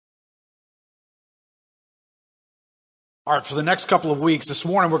All right, for the next couple of weeks, this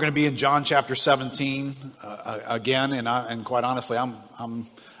morning we're going to be in John chapter 17 again, and quite honestly, I'm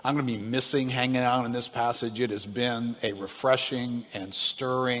going to be missing hanging out in this passage. It has been a refreshing and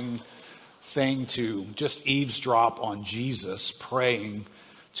stirring thing to just eavesdrop on Jesus praying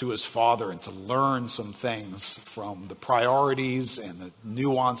to his Father and to learn some things from the priorities and the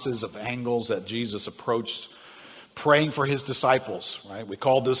nuances of angles that Jesus approached praying for his disciples. Right? We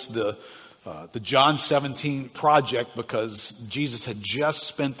call this the John 17 project because Jesus had just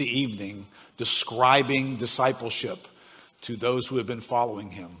spent the evening describing discipleship to those who have been following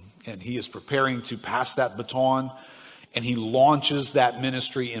him. And he is preparing to pass that baton, and he launches that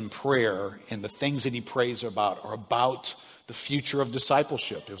ministry in prayer. And the things that he prays about are about the future of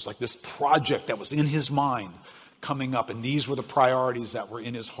discipleship. It was like this project that was in his mind coming up, and these were the priorities that were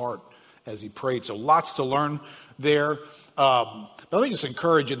in his heart as he prayed. So lots to learn there. But let me just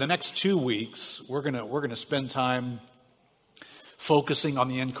encourage you, the next 2 weeks, we're gonna spend time focusing on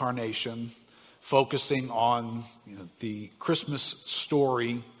the incarnation, focusing on the Christmas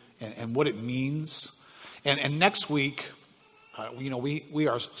story and what it means. And next week, we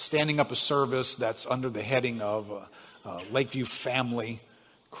are standing up a service that's under the heading of Lakeview Family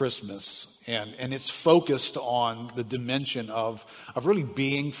Christmas, and it's focused on the dimension of really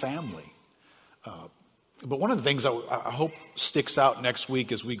being family. But one of the things I hope sticks out next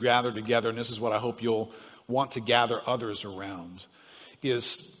week as we gather together, and this is what I hope you'll want to gather others around,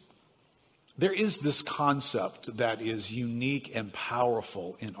 is there is this concept that is unique and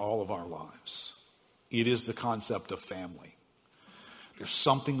powerful in all of our lives. It is the concept of family. There's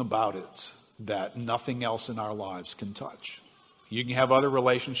something about it that nothing else in our lives can touch. You can have other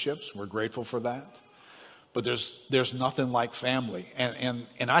relationships. We're grateful for that. But there's nothing like family.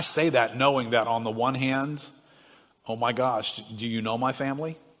 And I say that knowing that on the one hand, oh my gosh, do you know my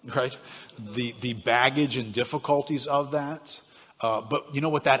family? Right? The baggage and difficulties of that. But you know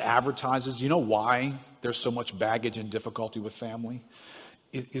what that advertises? You know why there's so much baggage and difficulty with family?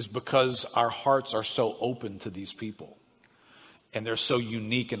 It is because our hearts are so open to these people. And they're so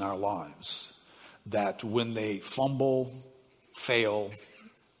unique in our lives that when they fumble, fail,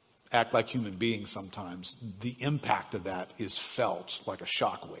 act like human beings sometimes, the impact of that is felt like a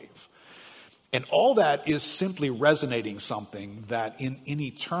shockwave. And all that is simply resonating something that in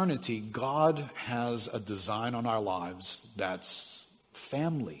eternity, God has a design on our lives that's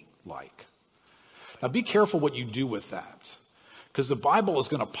family-like. Now be careful what you do with that, because the Bible is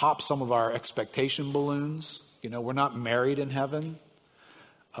going to pop some of our expectation balloons. We're not married in heaven.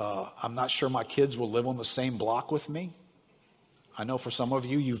 I'm not sure my kids will live on the same block with me. I know for some of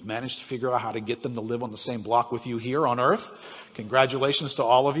you, you've managed to figure out how to get them to live on the same block with you here on earth. Congratulations to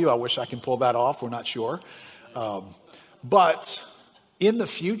all of you. I wish I can pull that off. We're not sure. But in the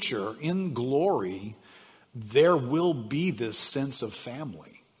future, in glory, there will be this sense of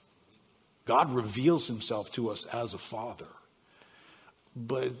family. God reveals himself to us as a father.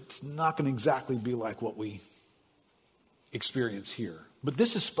 But it's not going to exactly be like what we experience here. But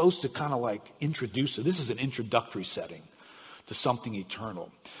this is supposed to kind of like introduce it. This is an introductory setting to something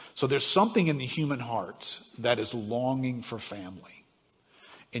eternal. So there's something in the human heart that is longing for family.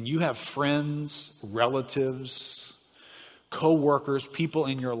 And you have friends, relatives, co-workers, people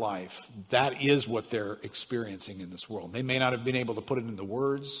in your life. That is what they're experiencing in this world. They may not have been able to put it into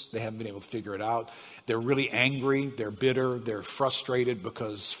words. They haven't been able to figure it out. They're really angry. They're bitter. They're frustrated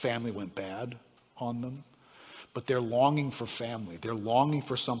because family went bad on them. But they're longing for family. They're longing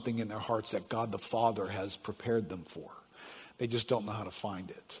for something in their hearts that God the Father has prepared them for. They just don't know how to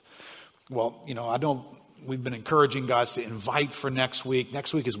find it. Well, we've been encouraging guys to invite for next week.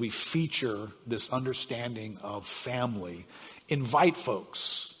 Next week, as we feature this understanding of family, invite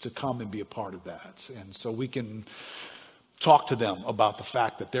folks to come and be a part of that. And so we can talk to them about the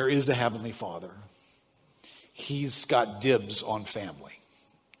fact that there is a Heavenly Father. He's got dibs on family.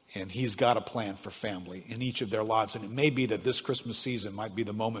 And he's got a plan for family in each of their lives. And it may be that this Christmas season might be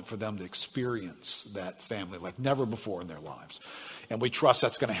the moment for them to experience that family like never before in their lives. And we trust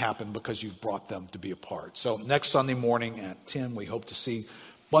that's going to happen because you've brought them to be a part. So next Sunday morning at 10, we hope to see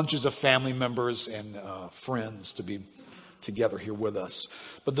bunches of family members and friends to be together here with us.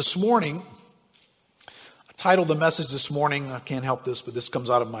 But this morning, I titled the message this morning, I can't help this, but this comes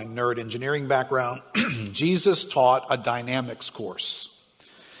out of my nerd engineering background. Jesus taught a dynamics course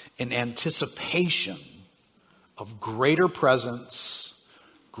in anticipation of greater presence,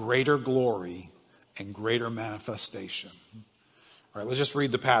 greater glory, and greater manifestation. All right, let's just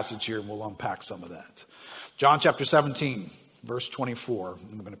read the passage here and we'll unpack some of that. John chapter 17, verse 24.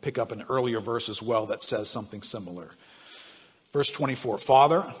 I'm going to pick up an earlier verse as well that says something similar. Verse 24,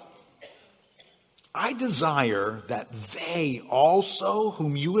 Father, I desire that they also,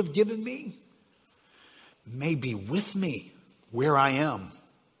 whom you have given me, may be with me where I am,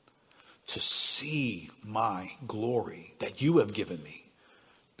 to see my glory that you have given me,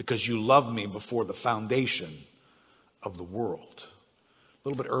 because you loved me before the foundation of the world. A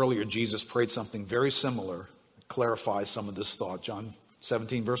little bit earlier, Jesus prayed something very similar, clarifies some of this thought. John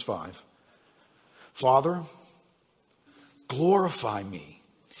 17, verse 5. Father, glorify me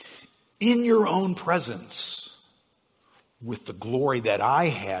in your own presence with the glory that I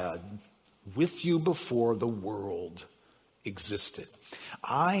had with you before the world existed.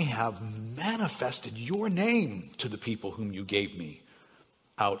 I have manifested your name to the people whom you gave me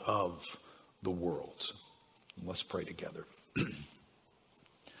out of the world. Let's pray together.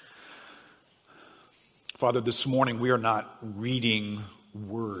 Father, this morning we are not reading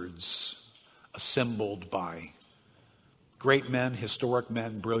words assembled by great men, historic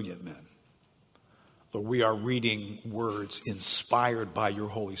men, brilliant men. Lord, we are reading words inspired by your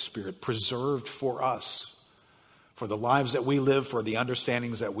Holy Spirit, preserved for us, for the lives that we live, for the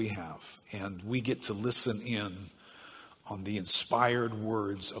understandings that we have. And we get to listen in on the inspired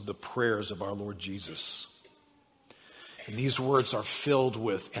words of the prayers of our Lord Jesus. And these words are filled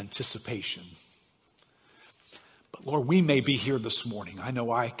with anticipation. But Lord, we may be here this morning. I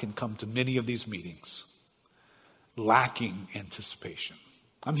know I can come to many of these meetings lacking anticipation.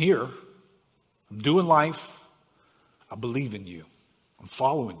 I'm here. I'm doing life. I believe in you. I'm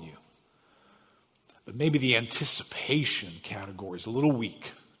following you. But maybe the anticipation category is a little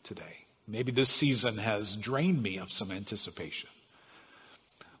weak today. Maybe this season has drained me of some anticipation.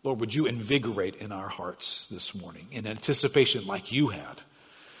 Lord, would you invigorate in our hearts this morning in anticipation like you had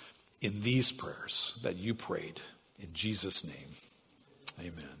in these prayers that you prayed in Jesus' name.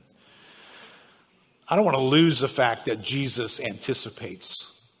 Amen. I don't want to lose the fact that Jesus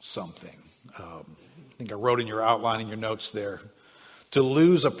anticipates something. I think I wrote in your outline in your notes there, to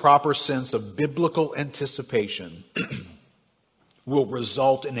lose a proper sense of biblical anticipation will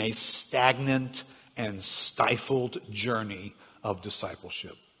result in a stagnant and stifled journey of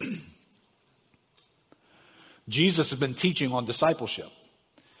discipleship. Jesus has been teaching on discipleship.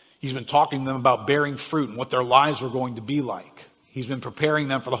 He's been talking to them about bearing fruit and what their lives were going to be like. He's been preparing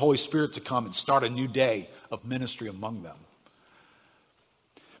them for the Holy Spirit to come and start a new day of ministry among them.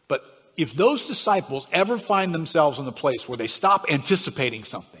 But if those disciples ever find themselves in the place where they stop anticipating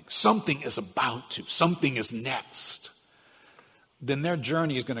something is about to, something is next, then their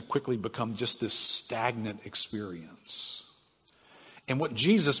journey is going to quickly become just this stagnant experience. And what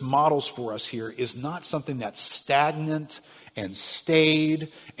Jesus models for us here is not something that's stagnant and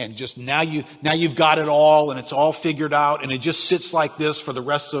stayed and just now you've got it all and it's all figured out and it just sits like this for the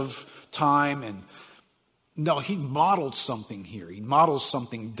rest of time. And no, he modeled something here. He models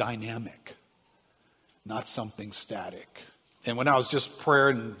something dynamic, not something static. And when I was just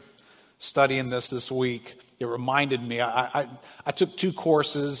praying and studying this week, it reminded me, I took 2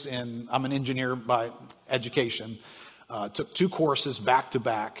 courses, and I'm an engineer by education. Took 2 courses back to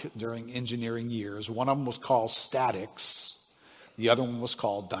back during engineering years. One of them was called statics. The other one was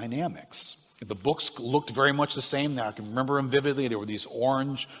called dynamics. The books looked very much the same. Now I can remember them vividly. They were these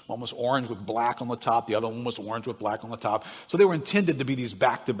orange, one was orange with black on the top. The other one was orange with black on the top. So they were intended to be these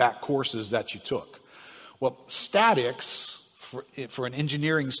back-to-back courses that you took. Well, statics for an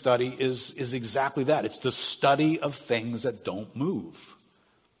engineering study is exactly that. It's the study of things that don't move.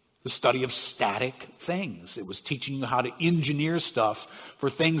 The study of static things. It was teaching you how to engineer stuff for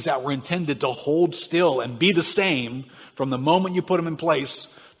things that were intended to hold still and be the same from the moment you put them in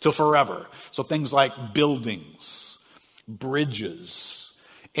place to forever. So things like buildings, bridges.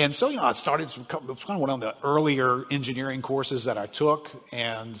 And so, it started, it was kind of one of the earlier engineering courses that I took.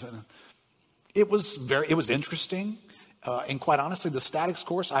 And it was interesting. And quite honestly, the statics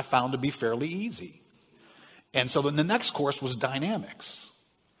course I found to be fairly easy. And so then the next course was dynamics.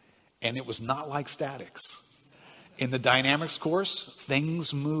 And it was not like statics. In the dynamics course,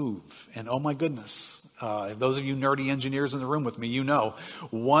 things move. And oh my goodness, those of you nerdy engineers in the room with me, you know,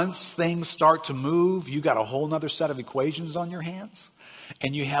 once things start to move, you got a whole nother set of equations on your hands.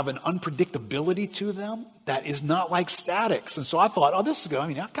 And you have an unpredictability to them that is not like statics. And so I thought, this is good.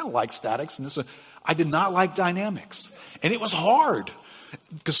 I kind of like statics. And I did not like dynamics. And it was hard.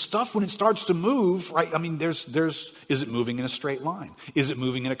 Because stuff, when it starts to move, right? Is it moving in a straight line? Is it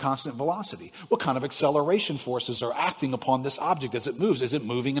moving in a constant velocity? What kind of acceleration forces are acting upon this object as it moves? Is it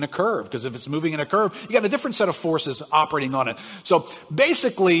moving in a curve? Because if it's moving in a curve, you got a different set of forces operating on it. So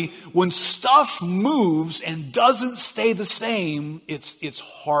basically, when stuff moves and doesn't stay the same, it's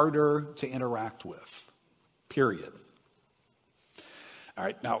harder to interact with. Period. All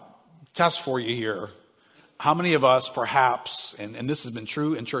right, now, test for you here. How many of us perhaps, and this has been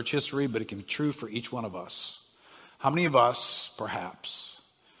true in church history, but it can be true for each one of us. How many of us perhaps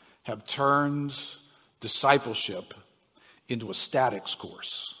have turned discipleship into a statics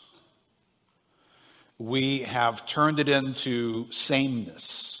course? We have turned it into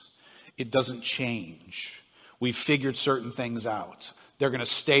sameness. It doesn't change. We've figured certain things out. They're going to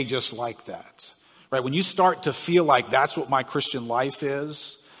stay just like that. Right? When you start to feel like that's what my Christian life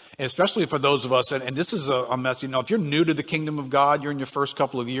is, and especially for those of us, and this is a mess, if you're new to the kingdom of God, you're in your first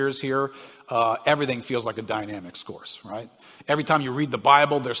couple of years here, everything feels like a dynamics course, right? Every time you read the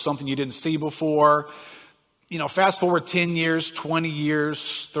Bible, there's something you didn't see before. Fast forward 10 years, 20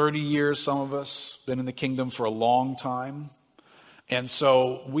 years, 30 years, some of us been in the kingdom for a long time. And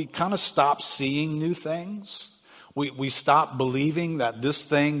so we kind of stop seeing new things. We stop believing that this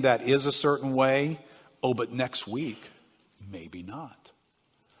thing that is a certain way, but next week, maybe not.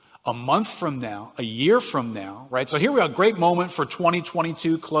 A month from now, a year from now, right? So here we have a great moment for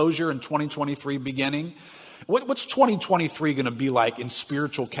 2022 closure and 2023 beginning. What's 2023 going to be like in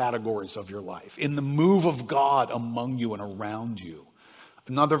spiritual categories of your life? In the move of God among you and around you?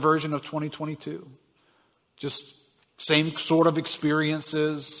 Another version of 2022? Just same sort of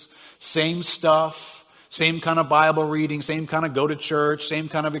experiences, same stuff, same kind of Bible reading, same kind of go to church, same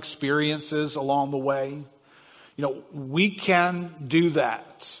kind of experiences along the way. We can do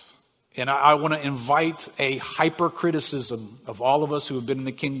that. And I want to invite a hypercriticism of all of us who have been in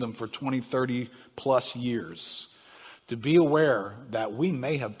the kingdom for 20, 30 plus years to be aware that we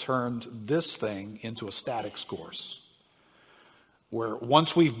may have turned this thing into a statics course where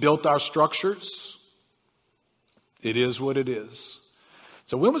once we've built our structures, it is what it is.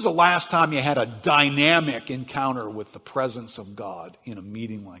 So when was the last time you had a dynamic encounter with the presence of God in a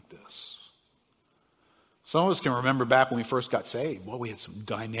meeting like this? Some of us can remember back when we first got saved. Well, we had some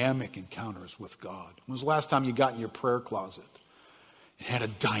dynamic encounters with God. When was the last time you got in your prayer closet and had a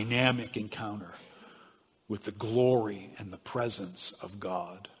dynamic encounter with the glory and the presence of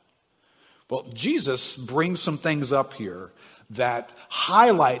God? Well, Jesus brings some things up here that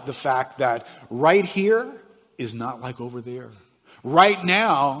highlight the fact that right here is not like over there. Right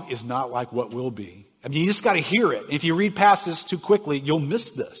now is not like what will be. You just got to hear it. If you read past this too quickly, you'll miss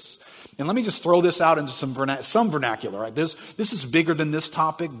this. And let me just throw this out into some vernacular. Right? This is bigger than this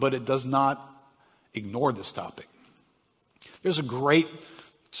topic, but it does not ignore this topic. There's a great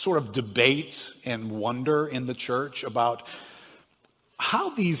sort of debate and wonder in the church about how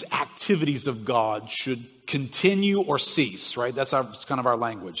these activities of God should continue or cease. Right? That's kind of our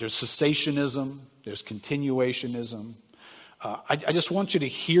language. There's cessationism. There's continuationism. I just want you to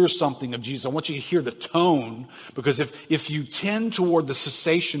hear something of Jesus. I want you to hear the tone, because if you tend toward the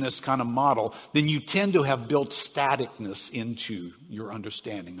cessationist kind of model, then you tend to have built staticness into your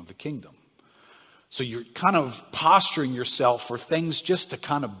understanding of the kingdom. So you're kind of posturing yourself for things just to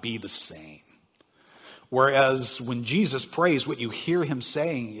kind of be the same. Whereas when Jesus prays, what you hear him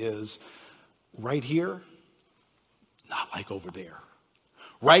saying is, right here, not like over there.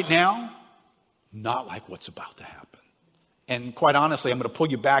 Right now, not like what's about to happen. And quite honestly, I'm going to pull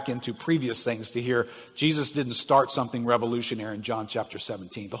you back into previous things to hear Jesus didn't start something revolutionary in John chapter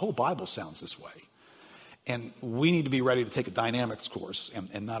 17. The whole Bible sounds this way. And we need to be ready to take a dynamics course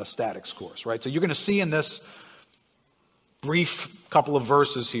and not a statics course, right? So you're going to see in this brief couple of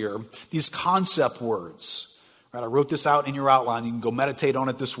verses here, these concept words. Right? I wrote this out in your outline. You can go meditate on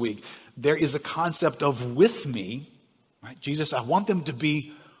it this week. There is a concept of with me. Right? Jesus, I want them to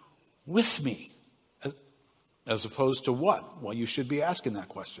be with me. As opposed to what? Well, you should be asking that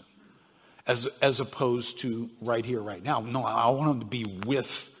question. As opposed to right here, right now. No, I want them to be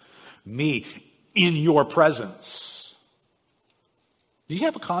with me in your presence. Do you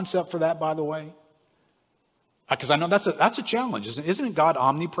have a concept for that, by the way? Because I know that's a challenge. Isn't God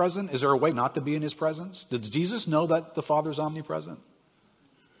omnipresent? Is there a way not to be in his presence? Does Jesus know that the Father's omnipresent?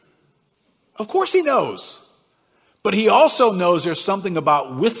 Of course he knows. But he also knows there's something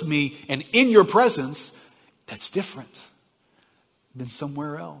about with me and in your presence that's different than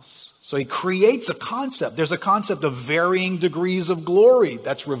somewhere else. So he creates a concept. There's a concept of varying degrees of glory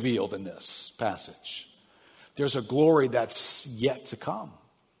that's revealed in this passage. There's a glory that's yet to come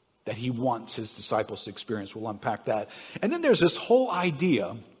that he wants his disciples to experience. We'll unpack that. And then there's this whole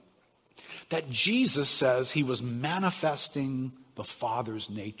idea that Jesus says he was manifesting the Father's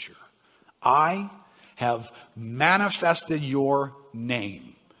nature. I have manifested your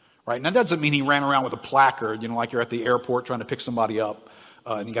name. Right? Now, that doesn't mean he ran around with a placard, like you're at the airport trying to pick somebody up,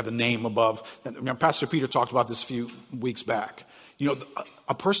 and you got the name above. And Pastor Peter talked about this a few weeks back.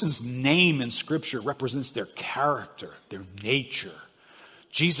 A person's name in Scripture represents their character, their nature.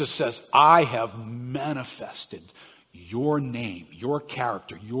 Jesus says, I have manifested your name, your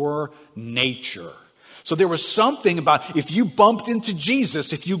character, your nature. So there was something about if you bumped into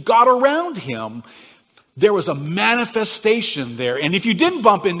Jesus, if you got around him, there was a manifestation there. And if you didn't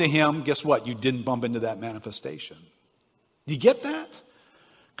bump into him, guess what? You didn't bump into that manifestation. You get that?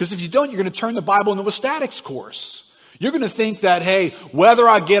 Because if you don't, you're going to turn the Bible into a statics course. You're going to think that, hey, whether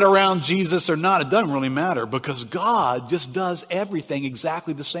I get around Jesus or not, it doesn't really matter because God just does everything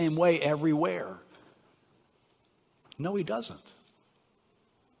exactly the same way everywhere. No, he doesn't.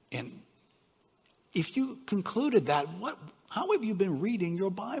 And if you concluded that, how have you been reading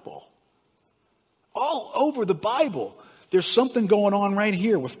your Bible? All over the Bible, there's something going on right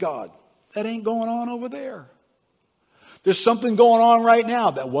here with God that ain't going on over there. There's something going on right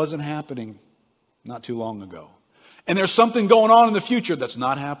now that wasn't happening not too long ago. And there's something going on in the future that's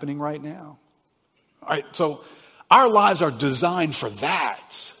not happening right now. All right, so our lives are designed for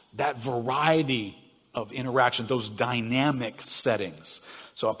that variety of interaction, those dynamic settings.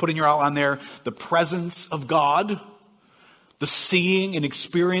 So I'll put in your outline there, the presence of God, the seeing and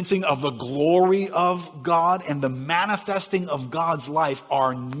experiencing of the glory of God, and the manifesting of God's life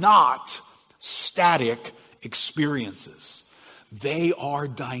are not static experiences. They are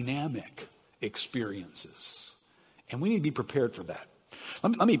dynamic experiences. And we need to be prepared for that.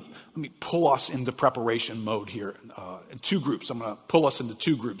 Let me pull us into preparation mode here in two groups. I'm going to pull us into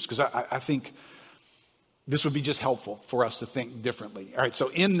two groups because I think this would be just helpful for us to think differently. All right, so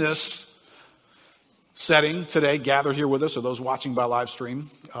in this setting today, gathered here with us, or those watching by live stream,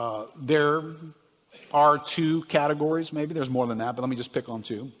 there are two categories, maybe. There's more than that, but let me just pick on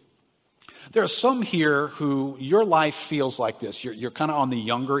two. There are some here who your life feels like this. You're kind of on the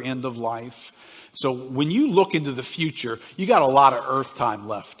younger end of life. So when you look into the future, you got a lot of earth time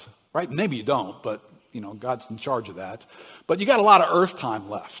left, right? Maybe you don't, but God's in charge of that. But you got a lot of earth time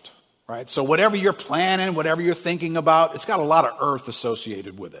left, right? So whatever you're planning, whatever you're thinking about, it's got a lot of earth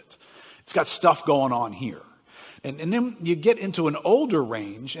associated with it. It's got stuff going on here. And then you get into an older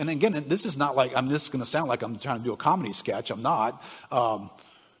range. And again, this is not like, this is going to sound like I'm trying to do a comedy sketch. I'm not.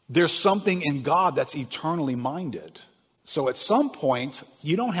 There's something in God that's eternally minded. So at some point,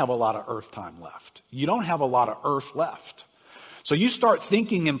 you don't have a lot of earth time left. You don't have a lot of earth left. So you start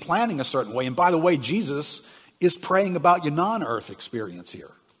thinking and planning a certain way. And by the way, Jesus is praying about your non-earth experience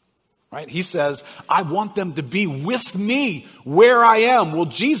here. Right? He says, I want them to be with me where I am. Well,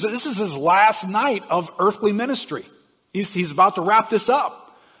 Jesus, this is his last night of earthly ministry. He's about to wrap this up.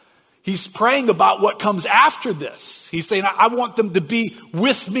 He's praying about what comes after this. He's saying, I want them to be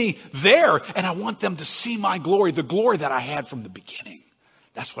with me there, and I want them to see my glory, the glory that I had from the beginning.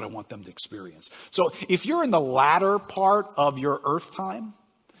 That's what I want them to experience. So if you're in the latter part of your earth time,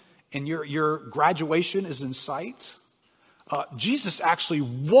 and your graduation is in sight, Jesus actually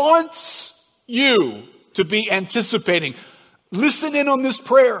wants you to be anticipating. Listen in on this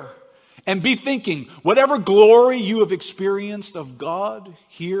prayer. And be thinking, whatever glory you have experienced of God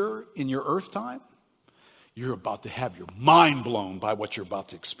here in your earth time, you're about to have your mind blown by what you're about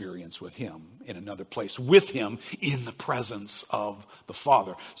to experience with him in another place, with him in the presence of the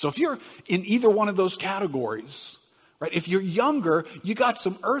Father. So if you're in either one of those categories, right, if you're younger, you got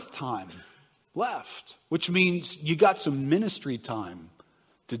some earth time left, which means you got some ministry time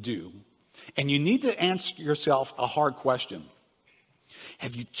to do. And you need to answer yourself a hard question.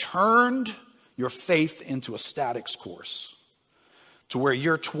 Have you turned your faith into a statics course to where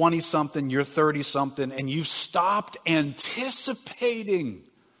you're 20-something, you're 30-something, and you've stopped anticipating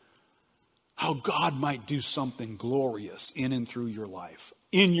how God might do something glorious in and through your life,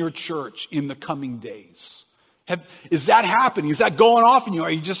 in your church, in the coming days? Is that happening? Is that going off in you?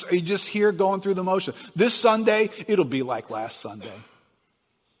 Are you just here going through the motion? This Sunday, it'll be like last Sunday.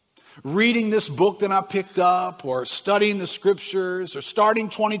 Reading this book that I picked up, or studying the scriptures, or starting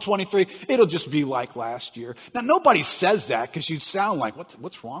 2023, it'll just be like last year. Now, nobody says that because you'd sound like,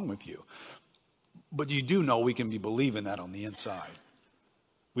 what's wrong with you? But you do know we can be believing that on the inside.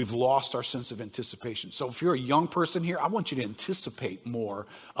 We've lost our sense of anticipation. So if you're a young person here, I want you to anticipate more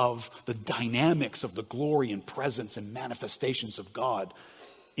of the dynamics of the glory and presence and manifestations of God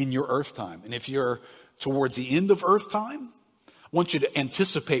in your earth time. And if you're towards the end of earth time, I want you to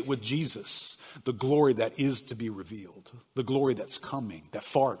anticipate with Jesus the glory that is to be revealed, the glory that's coming, that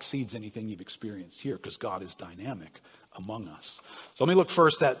far exceeds anything you've experienced here, because God is dynamic among us. So let me look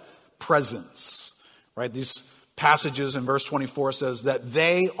first at presence, right? These passages in verse 24 says that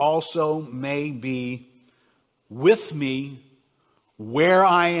they also may be with me where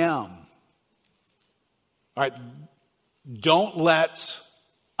I am. All right, don't let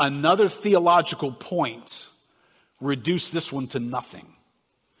another theological point reduce this one to nothing.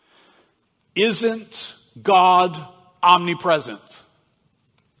 Isn't God omnipresent?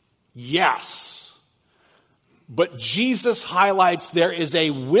 Yes. But Jesus highlights there is a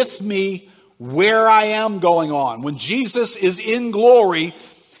with me where I am going on. When Jesus is in glory,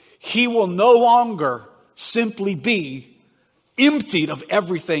 he will no longer simply be emptied of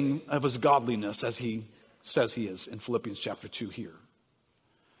everything of his godliness, as he says he is in Philippians chapter 2 here.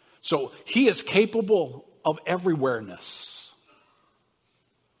 So he is capable of everywhereness.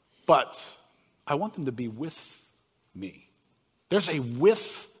 But I want them to be with me. There's a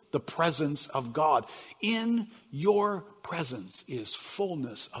with the presence of God. In your presence is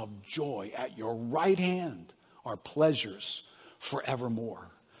fullness of joy. At your right hand are pleasures forevermore.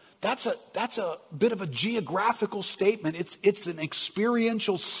 That's a bit of a geographical statement. It's an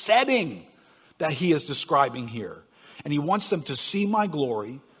experiential setting that he is describing here. And he wants them to see my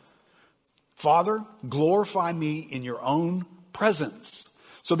glory. Father, glorify me in your own presence.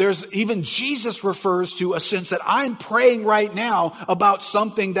 So there's even Jesus refers to a sense that I'm praying right now about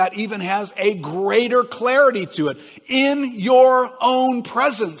something that even has a greater clarity to it. In your own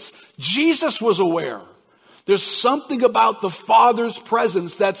presence. Jesus was aware. There's something about the Father's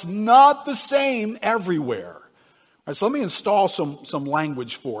presence that's not the same everywhere. All right, so let me install some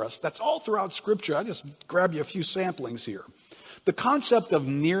language for us. That's all throughout Scripture. I just grab you a few samplings here. The concept of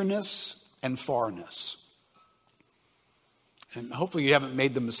nearness and farness. And hopefully you haven't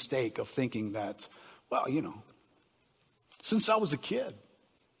made the mistake of thinking that, well, since I was a kid,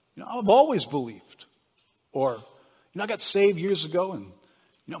 I've always believed. Or, I got saved years ago and,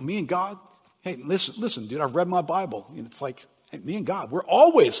 me and God, hey, listen, dude, I've read my Bible. It's like, hey, me and God, we're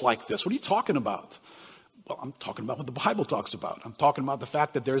always like this. What are you talking about? Well, I'm talking about what the Bible talks about. I'm talking about the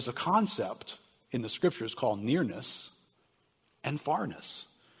fact that there's a concept in the Scriptures called nearness and farness.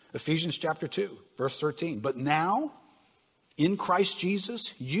 Ephesians chapter 2, verse 13. But now, in Christ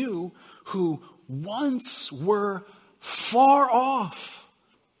Jesus, you who once were far off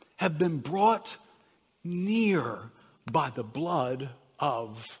have been brought near by the blood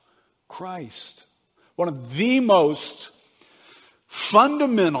of Christ. One of the most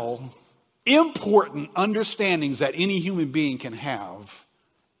fundamental, important understandings that any human being can have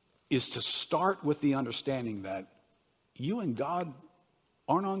is to start with the understanding that you and God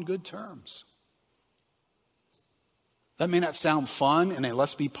aren't on good terms. That may not sound fun in a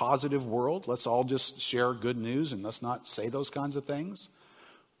let's be positive world. Let's all just share good news and let's not say those kinds of things.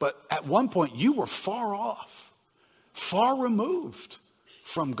 But at one point, you were far off, far removed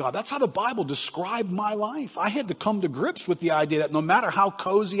from God. That's how the Bible described my life. I had to come to grips with the idea that no matter how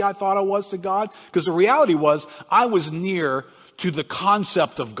cozy I thought I was to God, because the reality was I was near to the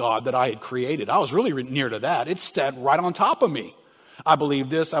concept of God that I had created. I was really near to that. It stood right on top of me. I believe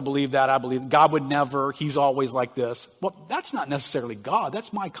this, I believe that, I believe God would never, he's always like this. Well, that's not necessarily God.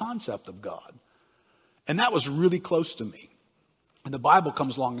 That's my concept of God. And that was really close to me. And the Bible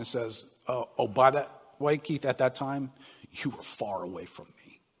comes along and says, by that way, Keith, at that time, you were far away from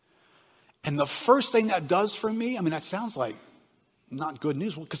me. And the first thing that does for me, that sounds like not good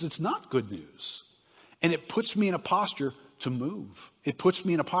news, because it's not good news. And it puts me in a posture to move. It puts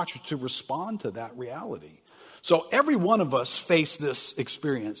me in a posture to respond to that reality. So every one of us faced this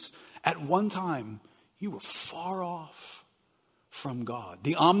experience. At one time, you were far off from God.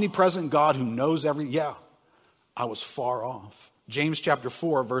 The omnipresent God who knows everything. Yeah, I was far off. James chapter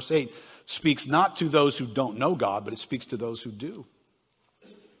 4, verse 8 speaks not to those who don't know God, but it speaks to those who do.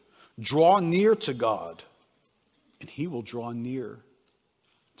 Draw near to God, and he will draw near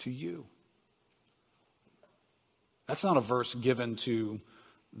to you. That's not a verse given to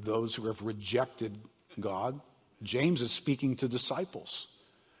those who have rejected God. James is speaking to disciples.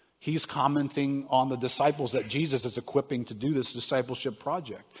 He's commenting on the disciples that Jesus is equipping to do this discipleship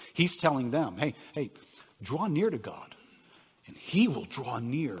project. He's telling them, hey, draw near to God, and he will draw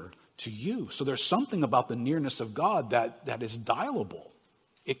near to you. So there's something about the nearness of God that is dialable.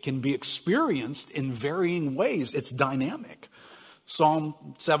 It can be experienced in varying ways. It's dynamic.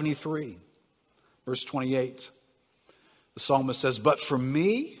 Psalm 73, verse 28. The psalmist says, but for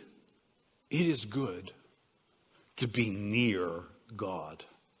me, it is good to be near God.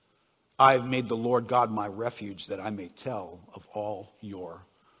 I have made the Lord God my refuge that I may tell of all your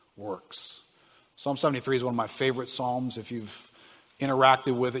works. Psalm 73 is one of my favorite psalms. If you've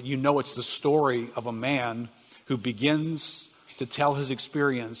interacted with it, you know it's the story of a man who begins to tell his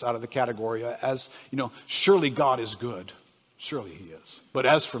experience out of the category as, surely God is good. Surely he is. But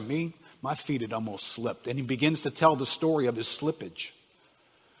as for me, my feet had almost slipped. And he begins to tell the story of his slippage,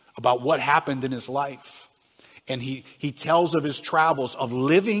 about what happened in his life. And he tells of his travels, of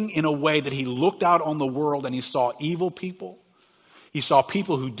living in a way that he looked out on the world and he saw evil people. He saw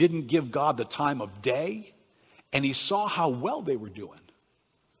people who didn't give God the time of day, and he saw how well they were doing,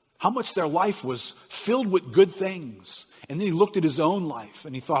 how much their life was filled with good things. And then he looked at his own life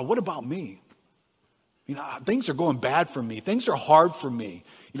and he thought, what about me? Things are going bad for me. Things are hard for me.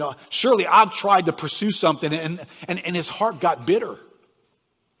 Surely I've tried to pursue something, and his heart got bitter.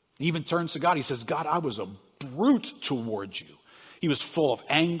 He even turns to God. He says, God, I was a brute towards you. He was full of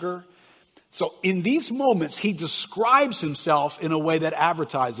anger. So in these moments, he describes himself in a way that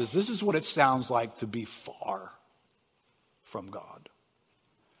advertises, this is what it sounds like to be far from God.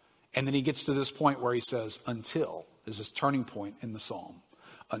 And then he gets to this point where he says, until, there's this turning point in the psalm,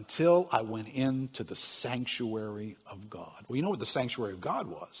 until I went into the sanctuary of God. Well, you know what the sanctuary of God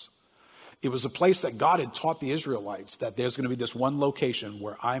was? It was a place that God had taught the Israelites that there's going to be this one location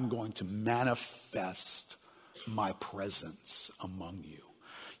where I'm going to manifest my presence among you.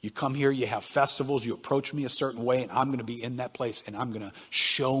 You come here, you have festivals, you approach me a certain way, and I'm going to be in that place, and I'm going to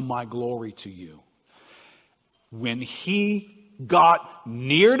show my glory to you. When he got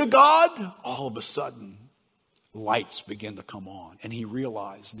near to God, all of a sudden, lights begin to come on. And he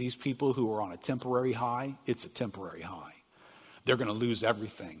realized these people who are on a temporary high, it's a temporary high. They're going to lose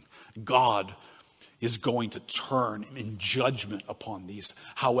everything. God is going to turn in judgment upon these.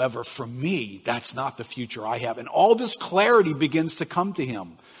 However, for me, that's not the future I have. And all this clarity begins to come to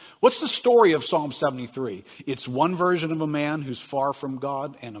him. What's the story of Psalm 73? It's one version of a man who's far from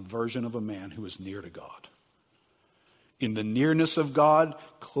God and a version of a man who is near to God. In the nearness of God,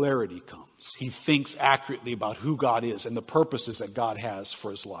 clarity comes. He thinks accurately about who God is and the purposes that God has for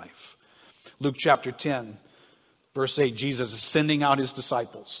his life. Luke chapter 10, verse 8, Jesus is sending out his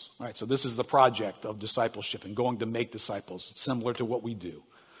disciples. All right, so this is the project of discipleship and going to make disciples, similar to what we do.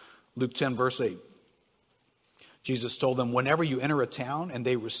 Luke 10, verse 8. Jesus told them, whenever you enter a town and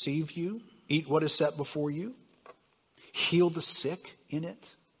they receive you, eat what is set before you, heal the sick in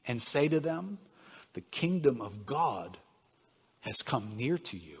it, and say to them, the kingdom of God has come near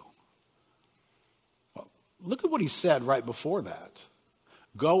to you. Well, look at what he said right before that.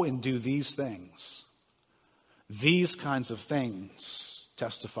 Go and do these things. These kinds of things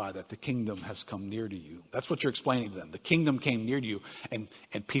testify that the kingdom has come near to you. That's what you're explaining to them. The kingdom came near to you, and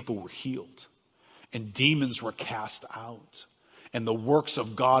people were healed. And demons were cast out. And the works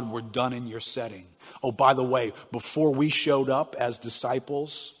of God were done in your setting. Oh, by the way, before we showed up as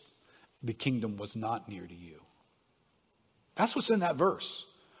disciples, the kingdom was not near to you. That's what's in that verse.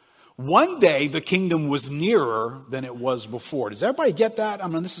 One day the kingdom was nearer than it was before. Does everybody get that? I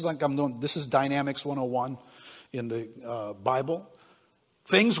mean, this is Dynamics 101 in the Bible.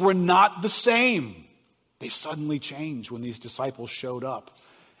 Things were not the same. They suddenly changed when these disciples showed up.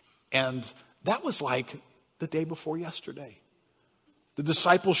 And that was like the day before yesterday. The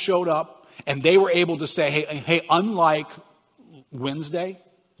disciples showed up and they were able to say, hey, unlike Wednesday,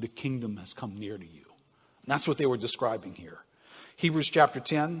 the kingdom has come near to you. And that's what they were describing here. Hebrews chapter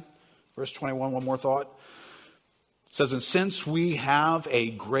 10, verse 21, one more thought. It says, and since we have a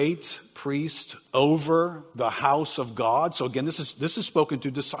great priest over the house of God. So again, this is spoken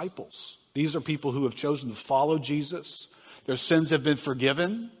to disciples. These are people who have chosen to follow Jesus. Their sins have been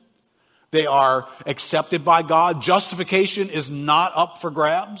forgiven. They are accepted by God. Justification is not up for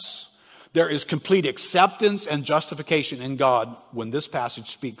grabs. There is complete acceptance and justification in God when this passage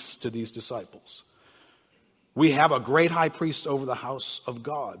speaks to these disciples. We have a great high priest over the house of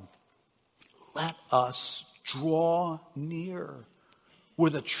God. Let us draw near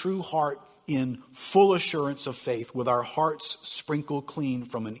with a true heart in full assurance of faith, with our hearts sprinkled clean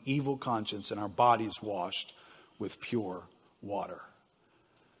from an evil conscience and our bodies washed with pure water.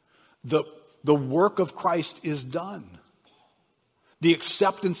 The work of Christ is done. The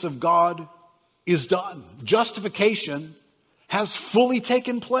acceptance of God is done. Justification has fully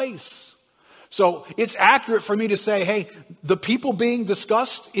taken place. So it's accurate for me to say, hey, the people being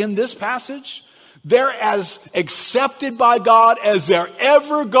discussed in this passage, they're as accepted by God as they're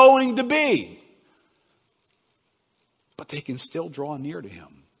ever going to be. But they can still draw near to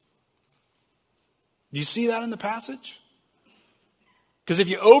him. Do you see that in the passage? Because if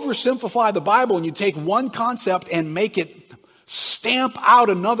you oversimplify the Bible and you take one concept and make it stamp out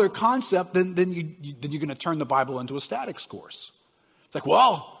another concept, then you're going to turn the Bible into a statics course. It's like,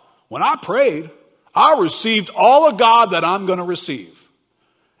 well, when I prayed, I received all of God that I'm going to receive.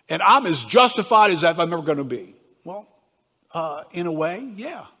 And I'm as justified as I'm ever going to be. Well, in a way,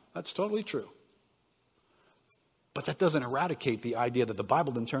 yeah, that's totally true. But that doesn't eradicate the idea that the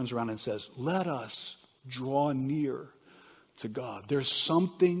Bible then turns around and says, let us draw near to God. There's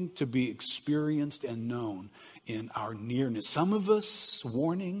something to be experienced and known in our nearness. Some of us,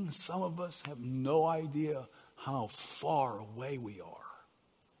 warning, some of us have no idea how far away we are.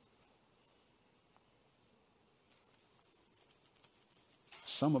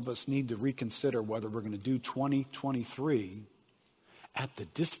 Some of us need to reconsider whether we're going to do 2023 at the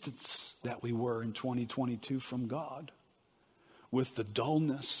distance that we were in 2022 from God, with the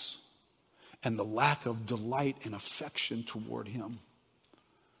dullness and the lack of delight and affection toward him.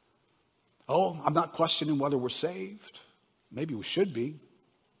 Oh, I'm not questioning whether we're saved. Maybe we should be.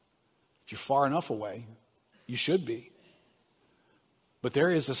 If you're far enough away, you should be. But there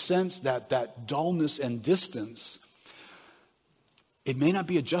is a sense that dullness and distance, it may not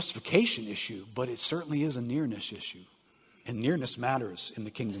be a justification issue, but it certainly is a nearness issue. And nearness matters in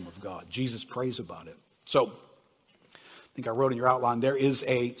the kingdom of God. Jesus prays about it. So, I think I wrote in your outline, there is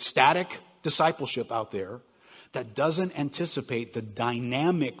a static discipleship out there that doesn't anticipate the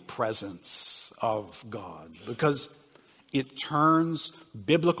dynamic presence of God, because it turns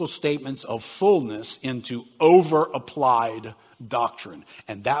biblical statements of fullness into over-applied doctrine.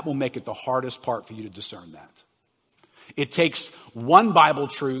 And that will make it the hardest part for you to discern that. It takes one Bible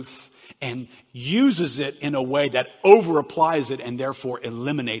truth and uses it in a way that over-applies it and therefore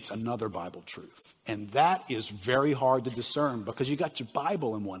eliminates another Bible truth. And that is very hard to discern because you got your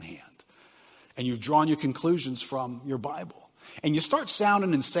Bible in one hand and you've drawn your conclusions from your Bible. And you start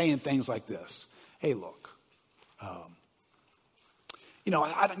sounding and saying things like this. Hey, look, I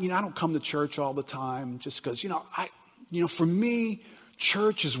don't come to church all the time just because, for me,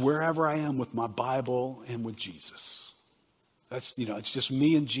 church is wherever I am with my Bible and with Jesus. That's, it's just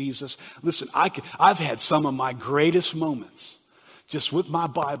me and Jesus. Listen, I've had some of my greatest moments just with my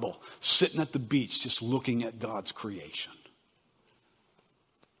Bible, sitting at the beach, just looking at God's creation.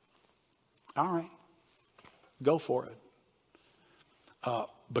 All right, go for it.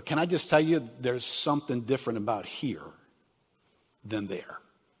 But can I just tell you, there's something different about here than there.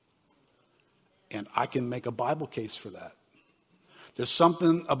 And I can make a Bible case for that. There's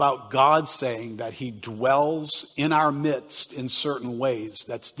something about God saying that he dwells in our midst in certain ways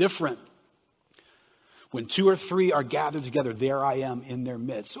that's different. When 2 or 3 are gathered together, there I am in their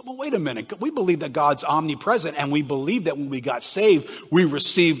midst. So, well, wait a minute. We believe that God's omnipresent, and we believe that when we got saved, we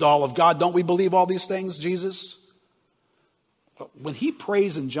received all of God. Don't we believe all these things, Jesus? When he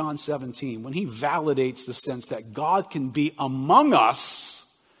prays in John 17, when he validates the sense that God can be among us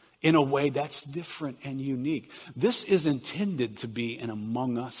in a way that's different and unique. This is intended to be an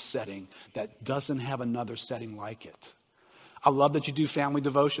among us setting that doesn't have another setting like it. I love that you do family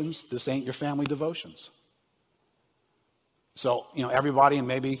devotions. This ain't your family devotions. So, everybody, and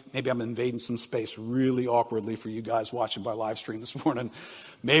maybe I'm invading some space really awkwardly for you guys watching by live stream this morning.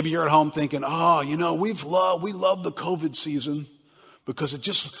 Maybe you're at home thinking, we love the COVID season because it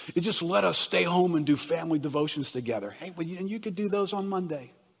just let us stay home and do family devotions together. Hey, and you could do those on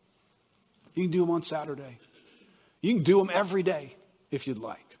Monday. You can do them on Saturday. You can do them every day if you'd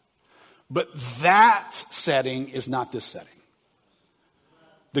like. But that setting is not this setting.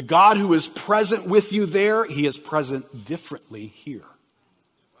 The God who is present with you there, he is present differently here.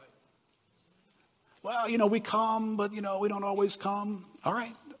 Well, we come, but, we don't always come. All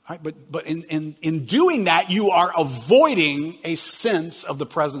right. But in doing that, you are avoiding a sense of the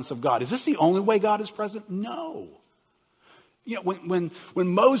presence of God. Is this the only way God is present? No. When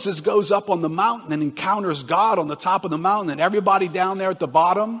Moses goes up on the mountain and encounters God on the top of the mountain and everybody down there at the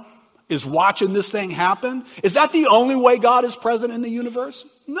bottom is watching this thing happen, is that the only way God is present in the universe?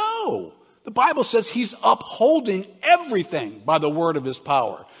 No. The Bible says he's upholding everything by the word of his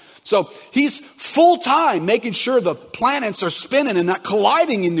power. So he's full time making sure the planets are spinning and not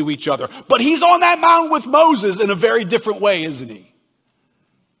colliding into each other. But he's on that mountain with Moses in a very different way, isn't he?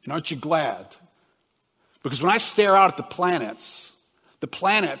 And aren't you glad? Because when I stare out at the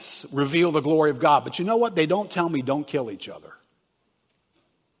planets reveal the glory of God. But you know what? They don't tell me don't kill each other.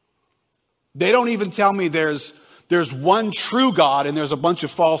 They don't even tell me there's one true God and there's a bunch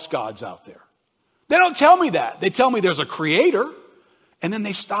of false gods out there. They don't tell me that. They tell me there's a creator, and then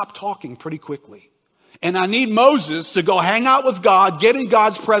they stop talking pretty quickly. And I need Moses to go hang out with God, get in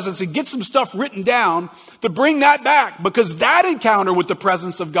God's presence, and get some stuff written down to bring that back, because that encounter with the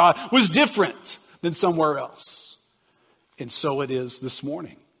presence of God was different than somewhere else. And so it is this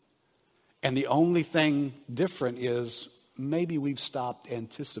morning. And the only thing different is maybe we've stopped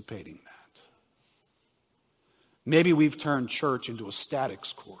anticipating that. Maybe we've turned church into a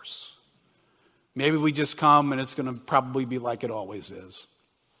statics course. Maybe we just come and it's going to probably be like it always is.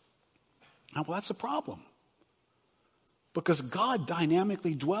 Now, well, that's a problem. Because God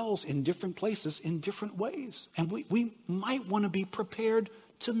dynamically dwells in different places in different ways. And we might want to be prepared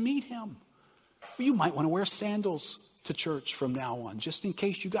to meet him. You might want to wear sandals to church from now on, just in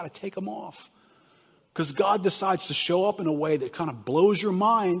case you got to take them off. Because God decides to show up in a way that kind of blows your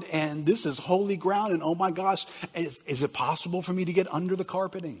mind, and this is holy ground, and oh my gosh, is it possible for me to get under the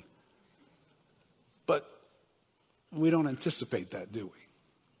carpeting? But we don't anticipate that, do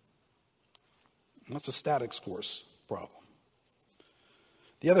we? That's a statics course problem.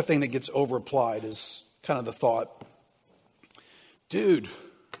 The other thing that gets overapplied is kind of the thought, dude,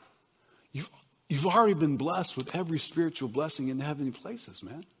 you've already been blessed with every spiritual blessing in the heavenly places,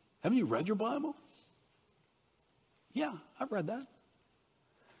 man. Haven't you read your Bible? Yeah, I've read that.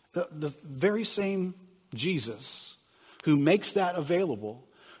 The very same Jesus who makes that available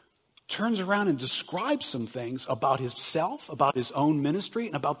turns around and describes some things about himself, about his own ministry,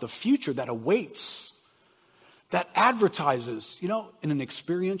 and about the future that awaits, that advertises, in an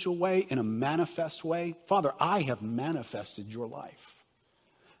experiential way, in a manifest way. Father, I have manifested your life.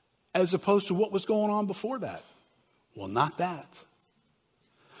 As opposed to what was going on before that. Well, not that.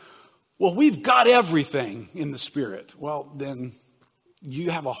 Well, we've got everything in the Spirit. Well, then you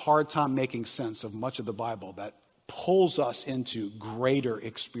have a hard time making sense of much of the Bible that pulls us into greater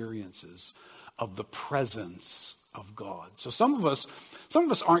experiences of the presence of God. So some of us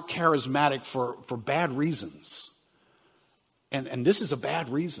aren't charismatic for bad reasons. And this is a bad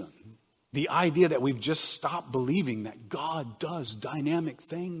reason. The idea that we've just stopped believing that God does dynamic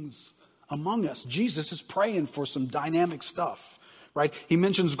things among us. Jesus is praying for some dynamic stuff, right? He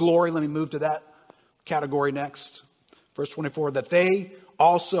mentions glory. Let me move to that category next. Verse 24, that they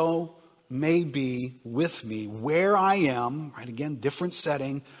also may be with me where I am, right? Again, different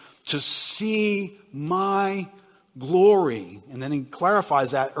setting, to see my glory. And then he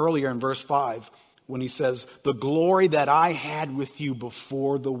clarifies that earlier in verse 5 when he says, the glory that I had with you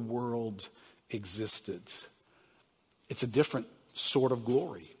before the world existed. It's a different sort of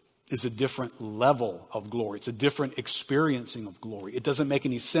glory. It's a different level of glory. It's a different experiencing of glory. It doesn't make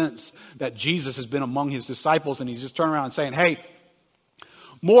any sense that Jesus has been among his disciples and he's just turning around and saying, hey,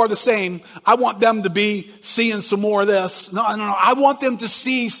 more of the same. I want them to be seeing some more of this. No. I want them to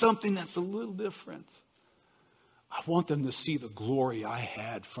see something that's a little different. I want them to see the glory I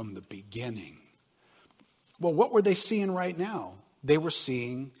had from the beginning. Well, what were they seeing right now? They were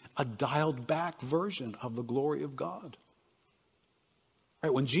seeing a dialed back version of the glory of God.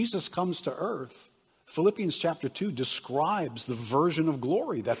 Right, when Jesus comes to earth, Philippians chapter 2 describes the version of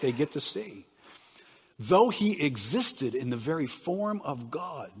glory that they get to see. Though he existed in the very form of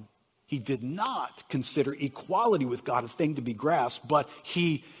God, he did not consider equality with God a thing to be grasped, but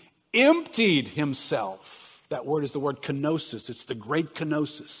he emptied himself. That word is the word kenosis. It's the great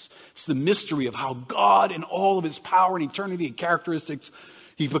kenosis. It's the mystery of how God, in all of his power and eternity and characteristics,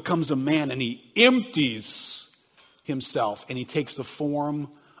 he becomes a man and he empties himself and he takes the form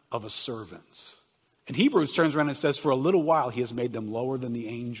of a servant. And Hebrews turns around and says, for a little while he has made them lower than the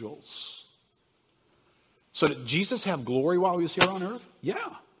angels. So did Jesus have glory while he was here on earth?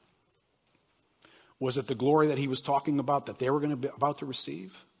 Yeah. Was it the glory that he was talking about that they were going to be about to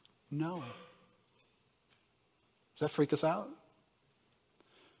receive? No. Does that freak us out?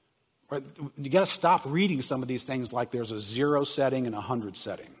 Right? You got to stop reading some of these things like there's a 0 setting and a 100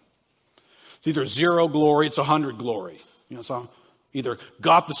 setting. It's either 0 glory, it's 100 glory. So either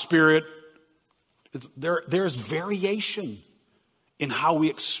got the Spirit. There's variation in how we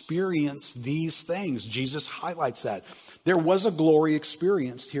experience these things. Jesus highlights that. There was a glory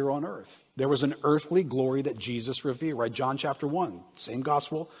experienced here on earth. There was an earthly glory that Jesus revealed. Right? John chapter 1, same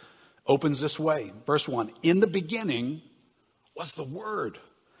gospel, opens this way. Verse 1, in the beginning was the Word.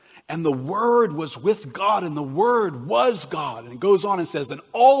 And the Word was with God, and the Word was God. And it goes on and says, and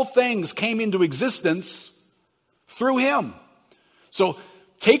all things came into existence through him. So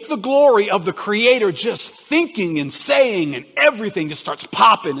take the glory of the Creator just thinking and saying, and everything just starts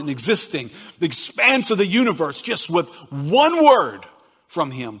popping and existing. The expanse of the universe, just with one word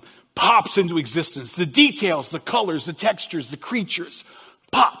from him, pops into existence. The details, the colors, the textures, the creatures,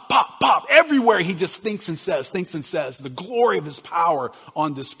 pop, pop, pop. Everywhere he just thinks and says. The glory of his power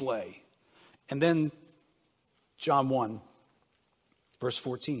on display. And then John 1, verse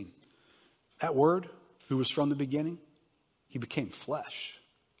 14. That Word, who was from the beginning, he became flesh.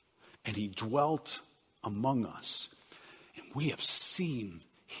 And he dwelt among us. And we have seen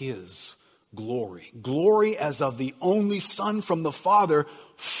his glory. Glory as of the only Son from the Father,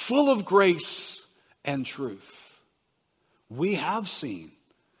 full of grace and truth. We have seen.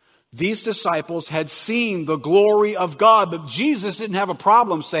 These disciples had seen the glory of God, but Jesus didn't have a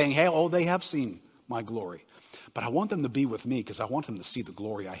problem saying, hey, they have seen my glory. But I want them to be with me because I want them to see the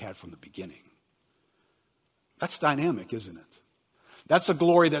glory I had from the beginning. That's dynamic, isn't it? That's a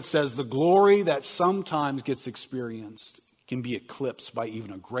glory that says the glory that sometimes gets experienced can be eclipsed by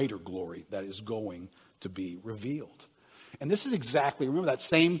even a greater glory that is going to be revealed. And this is exactly, remember that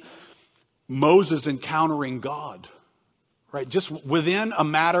same Moses encountering God, right? Just within a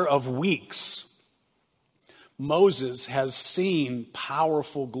matter of weeks, Moses has seen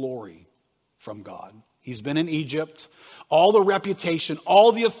powerful glory from God. He's been in Egypt. All the reputation,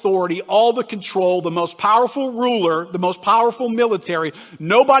 all the authority, all the control, the most powerful ruler, the most powerful military.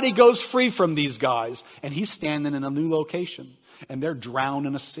 Nobody goes free from these guys. And he's standing in a new location. And they're drowned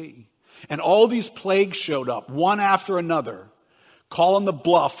in a sea. And all these plagues showed up, one after another, calling the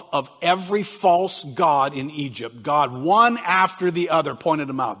bluff of every false god in Egypt. God, one after the other, pointed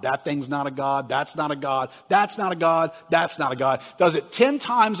them out. That thing's not a god. That's not a god. That's not a god. That's not a god. Does it 10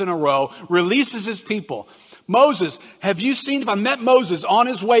 times in a row, releases his people. Moses, have you seen, if I met Moses on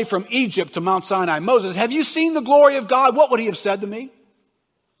his way from Egypt to Mount Sinai, Moses, have you seen the glory of God? What would he have said to me?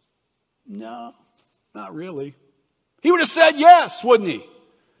 No, not really. He would have said yes, wouldn't he?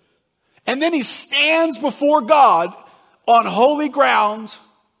 And then he stands before God on holy ground.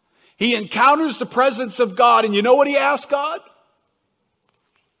 He encounters the presence of God. And you know what he asked God?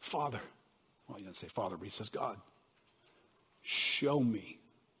 Father. Well, he didn't say Father, but he says, God, show me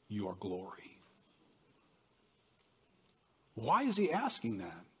your glory. Why is he asking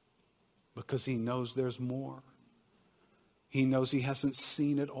that? Because he knows there's more. He knows he hasn't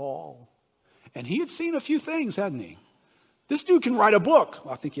seen it all. And he had seen a few things, hadn't he? This dude can write a book.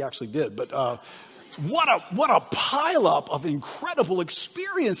 Well, I think he actually did. But what a pileup of incredible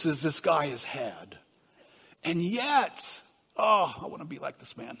experiences this guy has had. And yet, I want to be like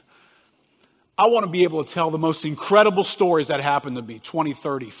this man. I want to be able to tell the most incredible stories that happened to me 20,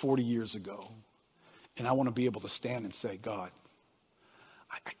 30, 40 years ago. And I want to be able to stand and say, God,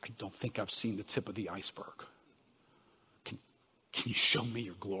 I don't think I've seen the tip of the iceberg. Can you show me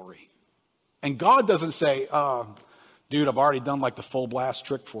your glory? And God doesn't say, dude, I've already done like the full blast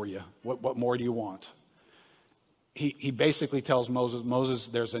trick for you. What more do you want? He basically tells Moses,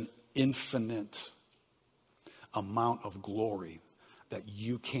 there's an infinite amount of glory that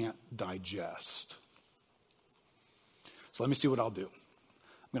you can't digest. So let me see what I'll do.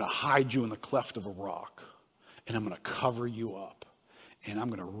 I'm going to hide you in the cleft of a rock, and I'm going to cover you up, and I'm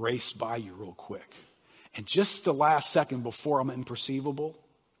going to race by you real quick. And just the last second before I'm imperceivable,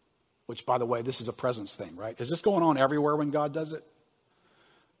 which, by the way, this is a presence thing, right? Is this going on everywhere when God does it?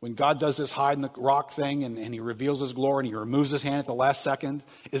 When God does this hide in the rock thing and he reveals his glory and he removes his hand at the last second,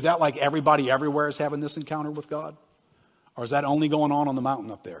 is that like everybody everywhere is having this encounter with God? Or is that only going on the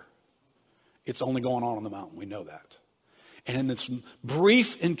mountain up there? It's only going on the mountain. We know that. And in this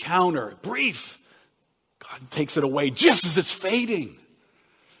brief encounter, God takes it away just as it's fading.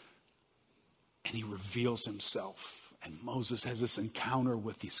 And he reveals himself. And Moses has this encounter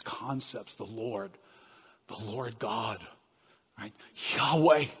with these concepts, the Lord God, right?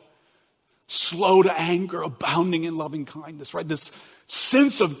 Yahweh, slow to anger, abounding in loving kindness, right? This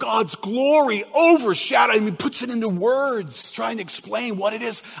sense of God's glory overshadowing. He puts it into words, trying to explain what it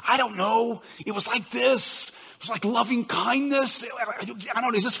is. I don't know. It was like this. It was like loving kindness. I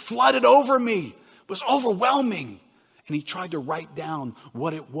don't know. It just flooded over me. It was overwhelming. And he tried to write down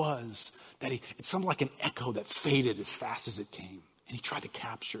what it was. It sounded like an echo that faded as fast as it came. And he tried to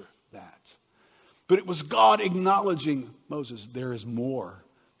capture that. But it was God acknowledging, Moses, there is more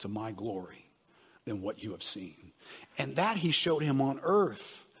to my glory than what you have seen. And that he showed him on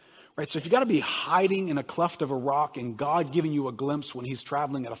earth. Right? So if you got to be hiding in a cleft of a rock and God giving you a glimpse when he's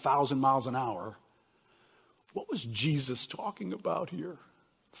traveling at 1,000 miles an hour, what was Jesus talking about here?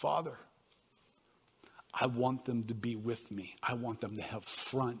 Father, I want them to be with me. I want them to have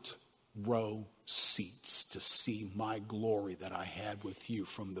front row seats to see my glory that I had with you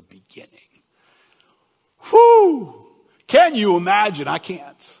from the beginning. Whoo! Can you imagine? I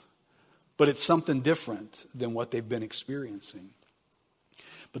can't. But it's something different than what they've been experiencing.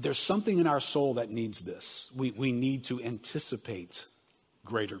 But there's something in our soul that needs this. We need to anticipate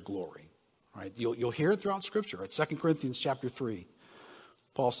greater glory. Right? You'll hear it throughout Scripture. Right? 2 Corinthians chapter 3,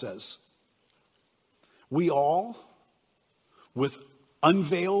 Paul says, we all, with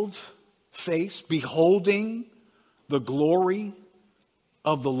unveiled face, beholding the glory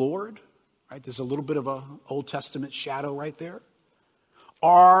of the Lord, right? There's a little bit of an Old Testament shadow right there,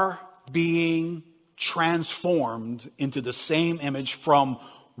 are being transformed into the same image from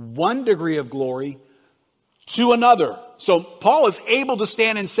one degree of glory to another. So Paul is able to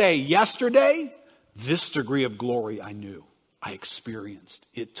stand and say, yesterday, this degree of glory I knew, I experienced.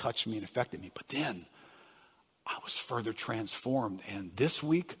 It touched me and affected me. But then I was further transformed. And this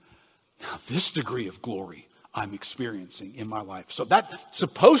week, now this degree of glory I'm experiencing in my life. So that's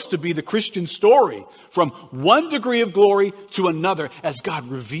supposed to be the Christian story, from one degree of glory to another as God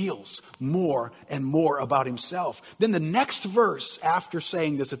reveals more and more about himself. Then the next verse after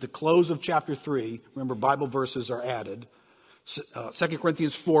saying this at the close of chapter 3, remember Bible verses are added, 2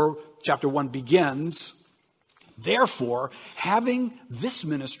 Corinthians 4, chapter 1 begins, therefore, having this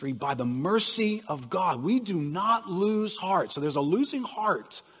ministry by the mercy of God, we do not lose heart. So there's a losing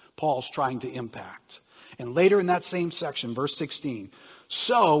heart Paul's trying to impact. And later in that same section, verse 16,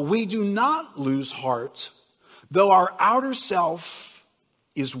 so we do not lose heart, though our outer self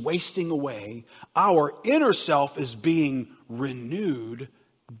is wasting away, our inner self is being renewed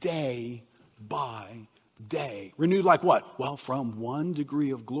day by day. Renewed like what? Well, from one degree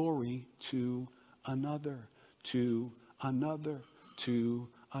of glory to another, to another, to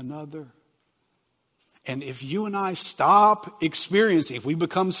another. And if you and I stop experiencing, if we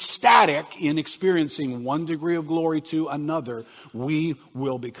become static in experiencing one degree of glory to another, we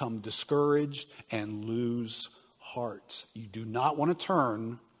will become discouraged and lose heart. You do not want to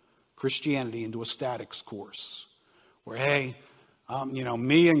turn Christianity into a statics course where, hey,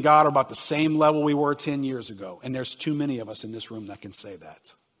 me and God are about the same level we were 10 years ago. And there's too many of us in this room that can say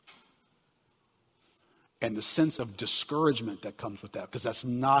that. And the sense of discouragement that comes with that, because that's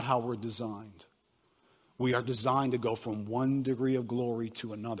not how we're designed. We are designed to go from one degree of glory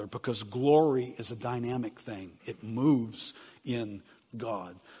to another, because glory is a dynamic thing. It moves in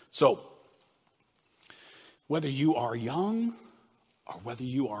God. So, whether you are young or whether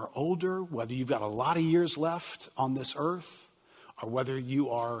you are older, whether you've got a lot of years left on this earth, or whether you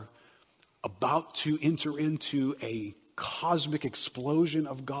are about to enter into a cosmic explosion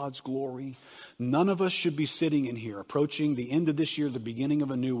of God's glory, none of us should be sitting in here approaching the end of this year, the beginning of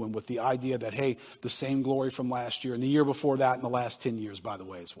a new one, with the idea that, hey, the same glory from last year and the year before that and the last 10 years, by the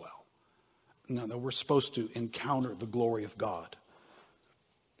way, as well. No, we're supposed to encounter the glory of God.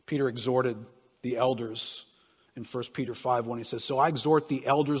 Peter exhorted the elders in 1 Peter 5 when he says, so I exhort the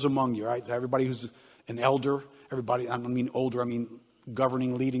elders among you, right? Everybody who's an elder, everybody, I mean older, I mean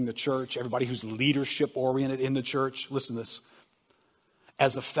governing, leading the church, everybody who's leadership oriented in the church. Listen to this.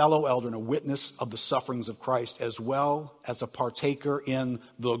 As a fellow elder and a witness of the sufferings of Christ, as well as a partaker in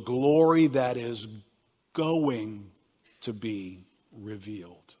the glory that is going to be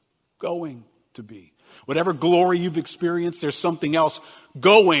revealed. Going to be. Whatever glory you've experienced, there's something else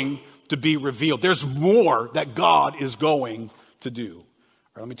going to be revealed. There's more that God is going to do. All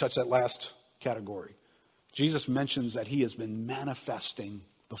right, let me touch that last category. Jesus mentions that he has been manifesting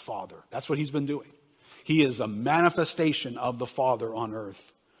the Father. That's what he's been doing. He is a manifestation of the Father on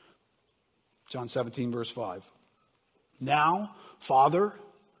earth. John 17, verse 5. Now, Father,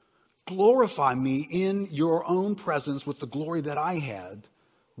 glorify me in your own presence with the glory that I had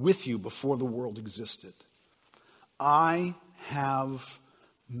with you before the world existed. I have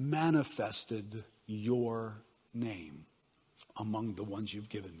manifested your name among the ones you've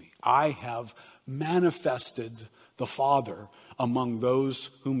given me. I have manifested the Father among those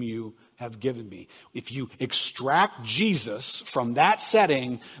whom you have given me. If you extract Jesus from that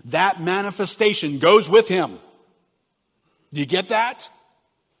setting, that manifestation goes with him. Do you get that?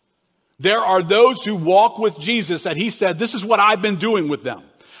 There are those who walk with Jesus that he said, this is what I've been doing with them.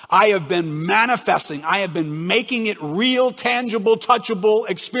 I have been manifesting. I have been making it real, tangible, touchable,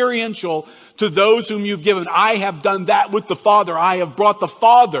 experiential to those whom you've given. I have done that with the Father. I have brought the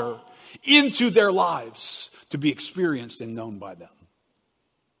Father into their lives to be experienced and known by them.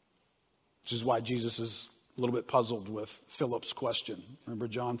 Which is why Jesus is a little bit puzzled with Philip's question. Remember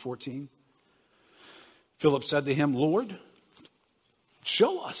John 14? Philip said to him, Lord,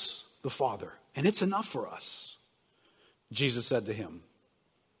 show us the Father, and it's enough for us. Jesus said to him,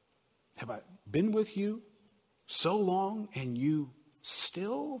 have I been with you so long and you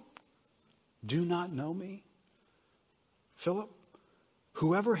still do not know me? Philip,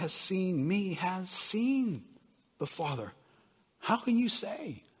 whoever has seen me has seen the Father. How can you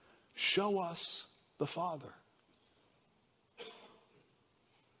say, show us the Father?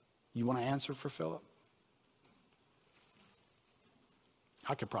 You want to answer for Philip?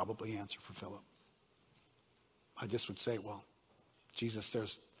 I could probably answer for Philip. I just would say, well, Jesus,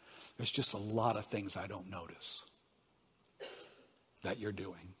 there's just a lot of things I don't notice that you're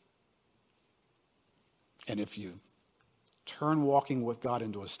doing. And if you turn walking with God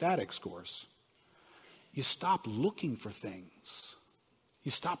into a statics course, you stop looking for things.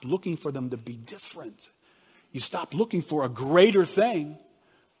 You stop looking for them to be different. You stop looking for a greater thing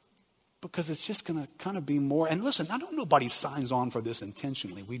because it's just going to kind of be more. And listen, I know nobody signs on for this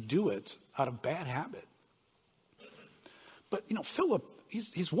intentionally. We do it out of bad habit. But, Philip,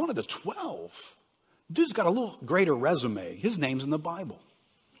 he's one of the 12. Dude's got a little greater resume. His name's in the Bible.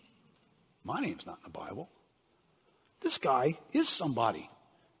 My name's not in the Bible. This guy is somebody.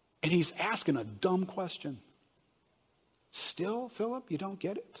 And he's asking a dumb question. Still, Philip, you don't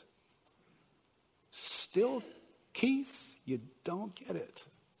get it? Still, Keith, you don't get it?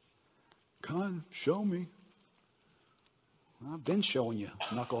 God, show me. I've been showing you,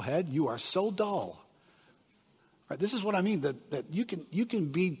 knucklehead. You are so dull. Right, this is what I mean, that you can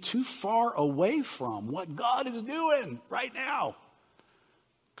be too far away from what God is doing right now.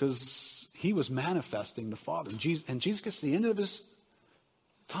 Because he was manifesting the Father. And Jesus gets to the end of his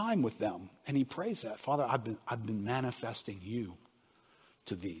time with them, and he prays that, Father, I've been manifesting you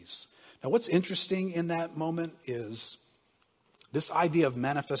to these. Now, what's interesting in that moment is this idea of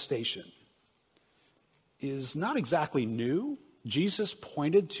manifestation is not exactly new. Jesus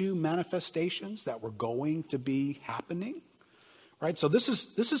pointed to manifestations that were going to be happening, right? So this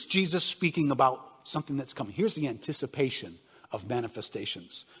is Jesus speaking about something that's coming. Here's the anticipation of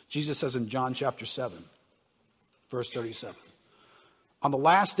manifestations. Jesus says in John chapter 7, verse 37, on the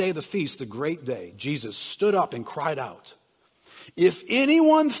last day of the feast, the great day, Jesus stood up and cried out, if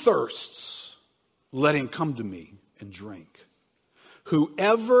anyone thirsts, let him come to me and drink.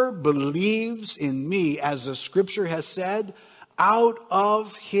 Whoever believes in me, as the scripture has said, out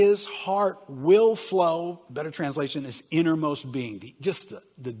of his heart will flow, better translation is innermost being, just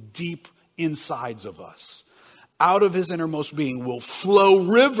the deep insides of us. Out of his innermost being will flow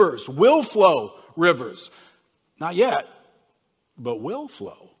rivers. Not yet, but will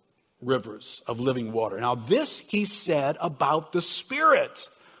flow rivers of living water. Now this he said about the Spirit,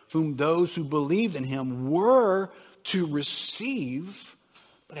 whom those who believed in him were to receive,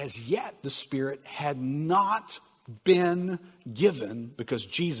 but as yet the Spirit had not been given because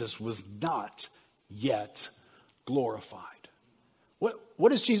Jesus was not yet glorified.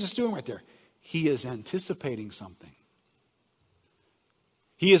 What is Jesus doing right there? He is anticipating something.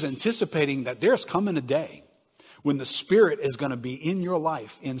 He is anticipating that there's coming a day when the Spirit is going to be in your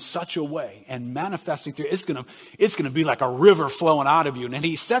life in such a way and manifesting through, it's going to be like a river flowing out of you. And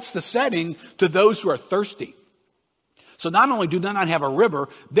he sets the setting to those who are thirsty. So not only do they not have a river,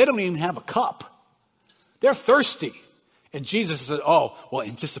 they don't even have a cup. They're thirsty. And Jesus said, oh, well,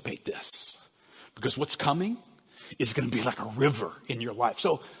 anticipate this. Because what's coming is going to be like a river in your life.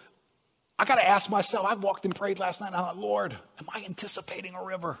 So I got to ask myself, I walked and prayed last night and I thought, Lord, am I anticipating a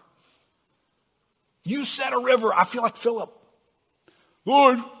river? You said a river. I feel like Philip.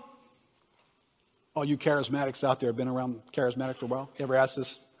 Lord. All you charismatics out there have been around charismatic for a while. You ever asked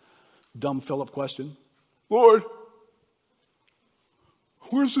this dumb Philip question? Lord,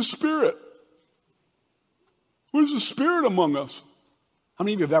 where's the Spirit? Where's the Spirit among us? How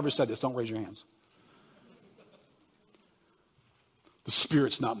many of you have ever said this? Don't raise your hands. The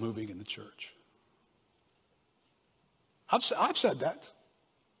Spirit's not moving in the church. I've said that.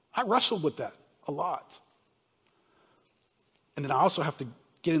 I wrestled with that a lot. And then I also have to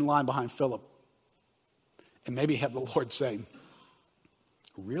get in line behind Philip and maybe have the Lord say,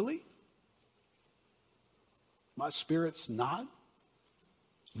 really? My Spirit's not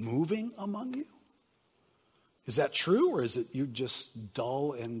moving among you? Is that true, or is it you just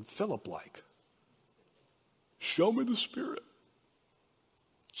dull and Philip-like? Show me the Spirit.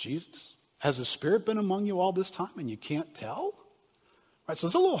 Jesus, has the Spirit been among you all this time and you can't tell? Right, so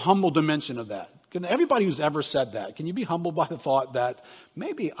there's a little humble dimension of that. Can everybody who's ever said that, can you be humbled by the thought that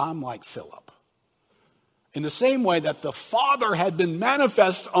maybe I'm like Philip? In the same way that the Father had been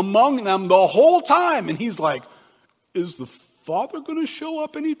manifest among them the whole time. And he's like, is the Father going to show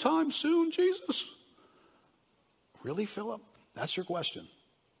up anytime soon, Jesus? Really, Philip? That's your question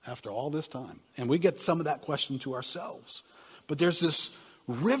after all this time. And we get some of that question to ourselves. But there's this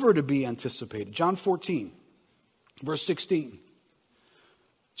river to be anticipated. John 14, verse 16.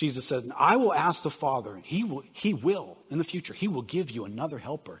 Jesus says, I will ask the Father, and he will, in the future, he will give you another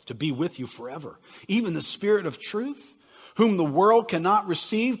helper to be with you forever. Even the Spirit of truth, whom the world cannot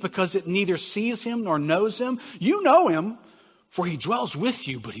receive because it neither sees him nor knows him. You know him, for he dwells with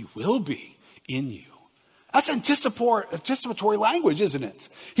you, but he will be in you. That's anticipatory language, isn't it?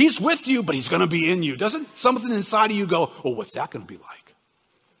 He's with you, but he's going to be in you. Doesn't something inside of you go, oh, what's that going to be like?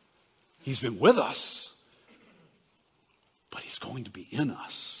 He's been with us, but he's going to be in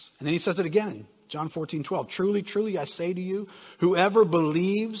us. And then he says it again in John 14:12. Truly, truly, I say to you, whoever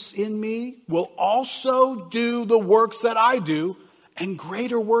believes in me will also do the works that I do, and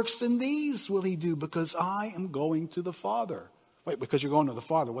greater works than these will he do, because I am going to the Father. Wait, because you're going to the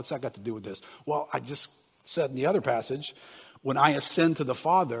Father, what's that got to do with this? Well, I just said in the other passage, when I ascend to the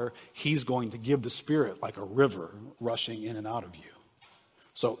Father, he's going to give the Spirit like a river rushing in and out of you.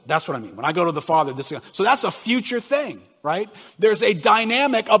 So that's what I mean. When I go to the Father, this is, so that's a future thing, right? There's a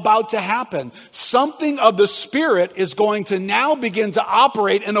dynamic about to happen. Something of the Spirit is going to now begin to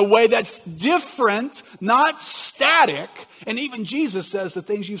operate in a way that's different, not static. And even Jesus says, the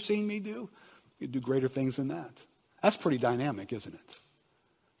things you've seen me do, you do greater things than that. That's pretty dynamic, isn't it?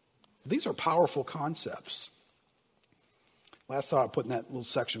 These are powerful concepts. Last thought I put in that little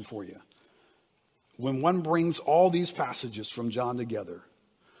section for you. When one brings all these passages from John together,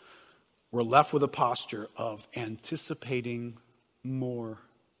 we're left with a posture of anticipating more.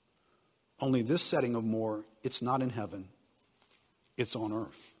 Only this setting of more, it's not in heaven. It's on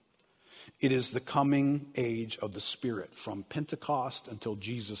earth. It is the coming age of the Spirit from Pentecost until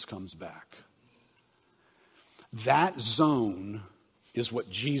Jesus comes back. That zone is what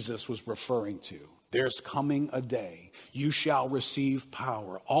Jesus was referring to. There's coming a day. You shall receive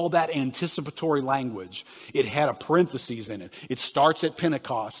power. All that anticipatory language, it had a parenthesis in it. It starts at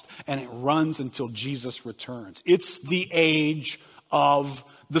Pentecost and it runs until Jesus returns. It's the age of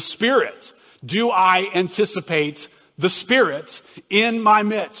the Spirit. Do I anticipate the Spirit in my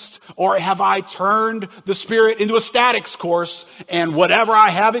midst? Or have I turned the Spirit into a statics course and whatever I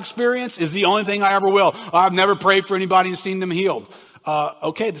have experienced is the only thing I ever will? I've never prayed for anybody and seen them healed.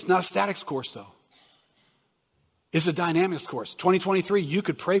 Okay, that's not a statics course though. It's a dynamics course. 2023, you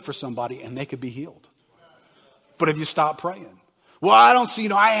could pray for somebody and they could be healed. But if you stop praying, well, I don't see,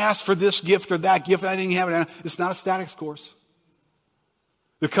 I asked for this gift or that gift, I didn't have it. It's not a statics course.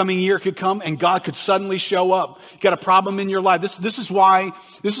 The coming year could come and God could suddenly show up. You got a problem in your life. This is why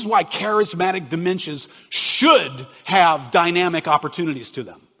charismatic dimensions should have dynamic opportunities to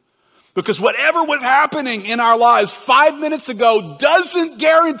them. Because whatever was happening in our lives 5 minutes ago doesn't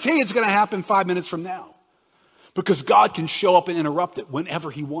guarantee it's going to happen 5 minutes from now. Because God can show up and interrupt it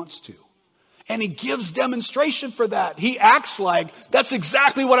whenever he wants to. And he gives demonstration for that. He acts like that's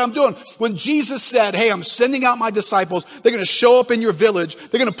exactly what I'm doing. When Jesus said, hey, I'm sending out my disciples. They're going to show up in your village.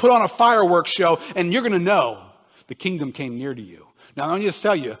 They're going to put on a fireworks show. And you're going to know the kingdom came near to you. Now, let me just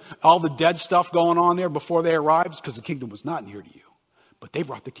tell you, all the dead stuff going on there before they arrived is because the kingdom was not near to you. But they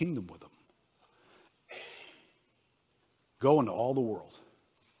brought the kingdom with them. Go into all the world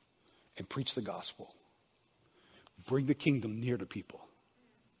and preach the gospel. Bring the kingdom near to people.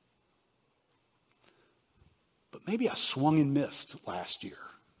 But maybe I swung and missed last year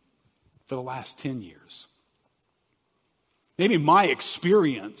for the last 10 years. Maybe my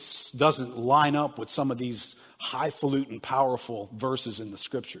experience doesn't line up with some of these highfalutin, powerful verses in the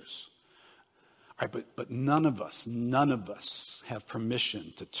scriptures. All right, but none of us have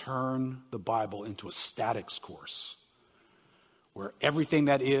permission to turn the Bible into a statics course where everything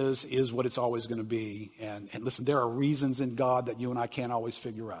that is what it's always going to be. And listen, there are reasons in God that you and I can't always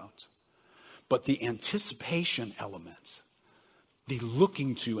figure out. But the anticipation element, the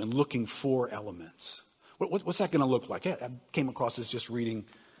looking to and looking for elements, what's that going to look like? I came across this just reading.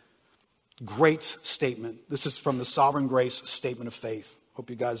 Great statement. This is from the Sovereign Grace Statement of Faith. Hope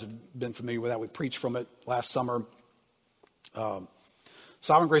you guys have been familiar with that. We preached from it last summer.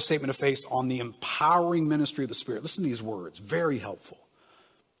 Sovereign Grace Statement of Faith on the empowering ministry of the Spirit. Listen to these words. Very helpful.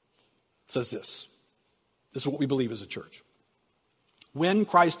 It says this. This is what we believe as a church. When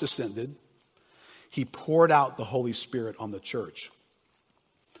Christ ascended, he poured out the Holy Spirit on the church,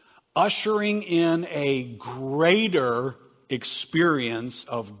 ushering in a greater experience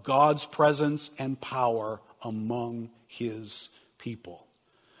of God's presence and power among his people.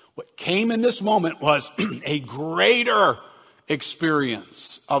 What came in this moment was a greater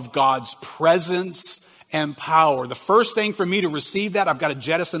experience of God's presence and power. The first thing for me to receive that, I've got to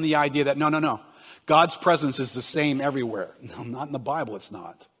jettison the idea that no. God's presence is the same everywhere. No, not in the Bible, it's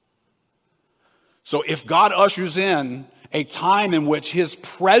not. So if God ushers in a time in which his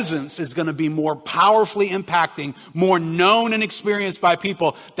presence is going to be more powerfully impacting, more known and experienced by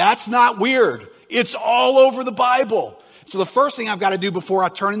people, that's not weird. It's all over the Bible. So the first thing I've got to do before I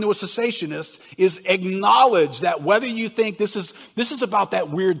turn into a cessationist is acknowledge that whether you think this is about that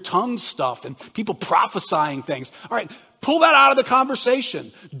weird tongue stuff and people prophesying things. All right, pull that out of the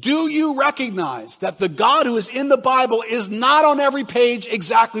conversation. Do you recognize that the God who is in the Bible is not on every page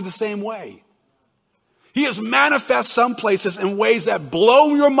exactly the same way? He is manifest some places in ways that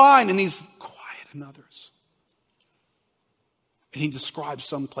blow your mind, and he's quiet in others. And he describes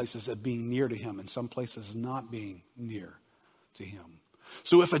some places as being near to him and some places not being near to him.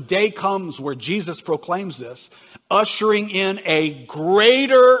 So if a day comes where Jesus proclaims this, ushering in a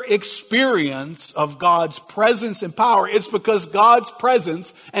greater experience of God's presence and power, it's because God's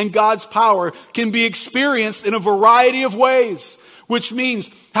presence and God's power can be experienced in a variety of ways. Which means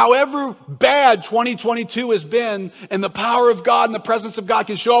however bad 2022 has been, and the power of God and the presence of God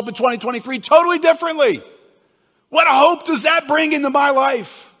can show up in 2023 totally differently. What hope does that bring into my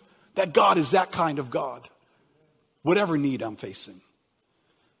life? That God is that kind of God. Whatever need I'm facing.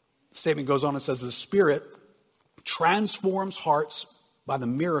 The statement goes on and says, the Spirit transforms hearts by the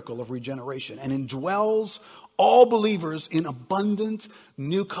miracle of regeneration and indwells all believers in abundant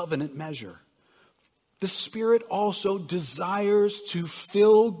new covenant measure. The Spirit also desires to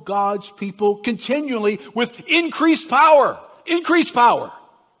fill God's people continually with increased power. Increased power.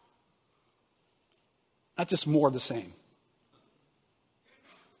 Not just more of the same.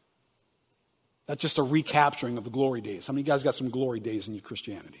 Not just a recapturing of the glory days. How many of you guys got some glory days in your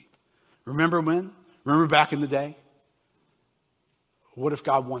Christianity? Remember when? Remember back in the day? What if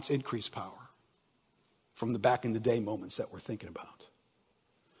God wants increased power from the back in the day moments that we're thinking about?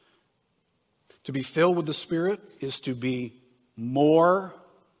 To be filled with the Spirit is to be more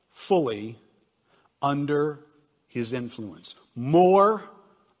fully under His influence, more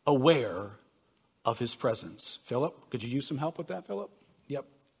aware of His presence. Philip, could you use some help with that, Philip? Yep,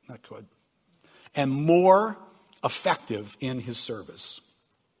 I could. And more effective in His service.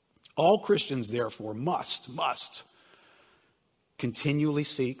 All Christians, therefore, must continually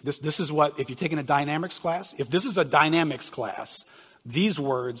seek. This is what, if you're taking a dynamics class, if this is a dynamics class, these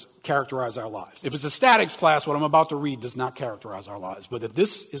words characterize our lives. If it's a statics class, what I'm about to read does not characterize our lives. But if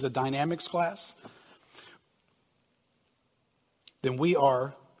this is a dynamics class, then we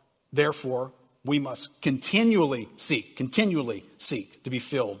must continually seek to be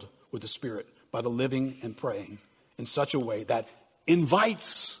filled with the Spirit by the living and praying in such a way that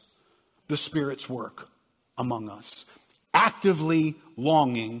invites the Spirit's work among us, actively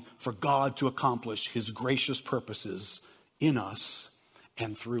longing for God to accomplish His gracious purposes in us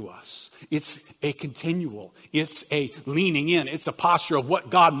and through us. It's a continual, it's a leaning in, it's a posture of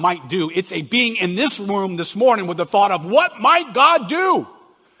what God might do. It's a being in this room this morning with the thought of what might God do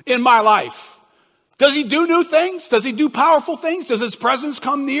in my life? Does He do new things? Does He do powerful things? Does His presence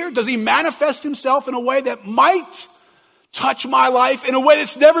come near? Does He manifest Himself in a way that might touch my life in a way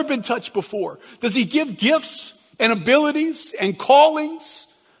that's never been touched before? Does He give gifts and abilities and callings?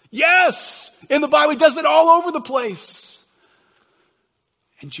 Yes. In the Bible, He does it all over the place.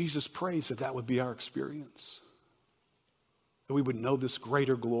 And Jesus prays that that would be our experience. That we would know this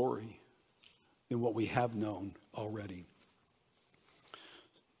greater glory than what we have known already.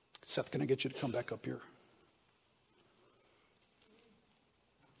 Seth, can I get you to come back up here?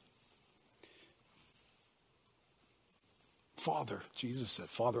 Father, Jesus said,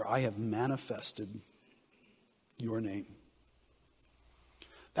 Father, I have manifested your name.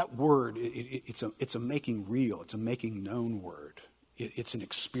 That word, it's a making real, it's a making known word. It's an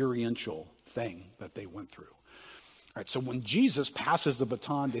experiential thing that they went through. All right, so when Jesus passes the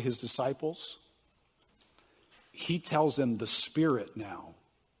baton to His disciples, He tells them the Spirit now.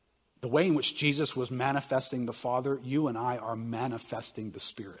 The way in which Jesus was manifesting the Father, you and I are manifesting the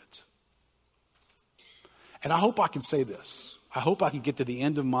Spirit. And I hope I can say this. I hope I can get to the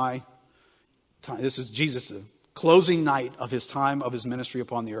end of my time. This is Jesus, the closing night of His time of His ministry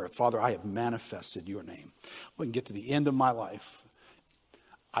upon the earth. Father, I have manifested your name. We can get to the end of my life.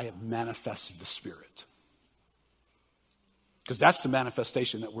 I have manifested the Spirit. Because that's the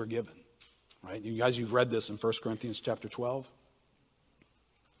manifestation that we're given. Right? You guys, you've read this in 1 Corinthians chapter 12.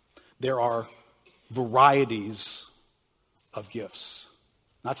 There are varieties of gifts.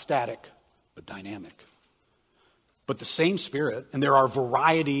 Not static, but dynamic. But the same Spirit. And there are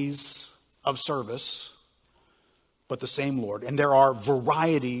varieties of service, but the same Lord. And there are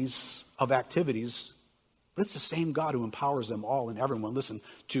varieties of activities, but it's the same God who empowers them all and everyone. Listen,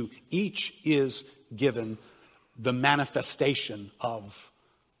 to each is given the manifestation of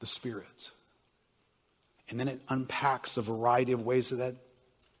the Spirit. And then it unpacks a variety of ways that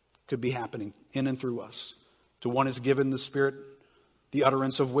could be happening in and through us. To one is given the Spirit, the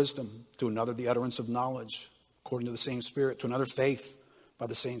utterance of wisdom. To another, the utterance of knowledge, according to the same Spirit. To another, faith by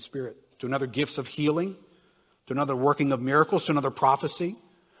the same Spirit. To another, gifts of healing. To another, working of miracles. To another, prophecy.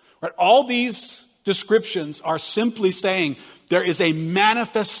 Right? All these descriptions are simply saying there is a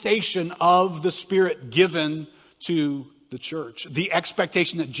manifestation of the Spirit given to the church. The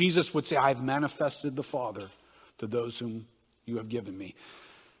expectation that Jesus would say, I have manifested the Father to those whom you have given me.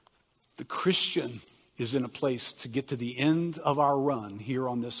 The Christian is in a place to get to the end of our run here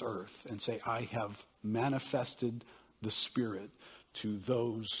on this earth and say, I have manifested the Spirit to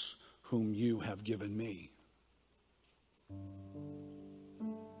those whom you have given me.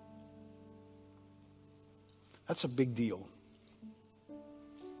 That's a big deal.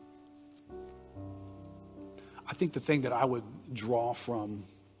 I think the thing that I would draw from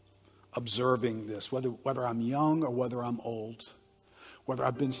observing this, whether I'm young or whether I'm old, whether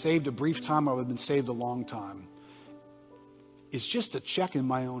I've been saved a brief time or I've been saved a long time, is just a check in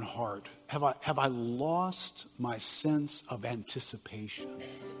my own heart. Have I lost my sense of anticipation?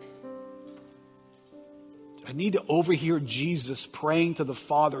 I need to overhear Jesus praying to the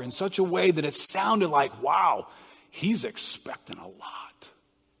Father in such a way that it sounded like, wow, he's expecting a lot.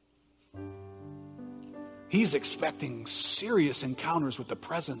 He's expecting serious encounters with the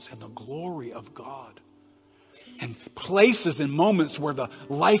presence and the glory of God. And places and moments where the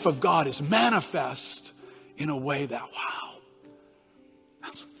life of God is manifest in a way that, wow,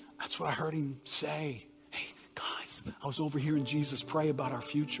 that's what I heard him say. Hey, guys, I was overhearing Jesus pray about our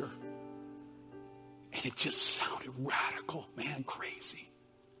future. And it just sounded radical, man, crazy.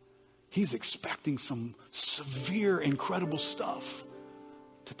 He's expecting some severe, incredible stuff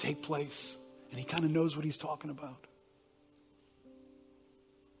to take place. And he kind of knows what he's talking about.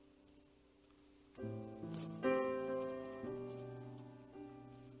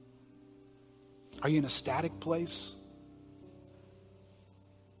 Are you in a static place?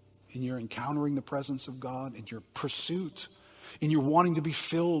 And you're encountering the presence of God, in your pursuit, in your wanting to be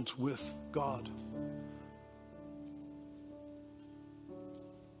filled with God?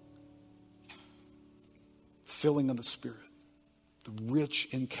 Filling of the Spirit, the rich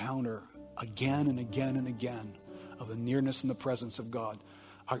encounter again and again and again of the nearness and the presence of God.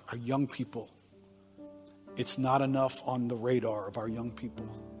 Our young people, it's not enough on the radar of our young people.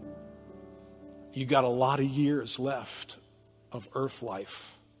 You got a lot of years left of earth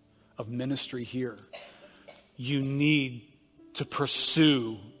life, of ministry here. You need to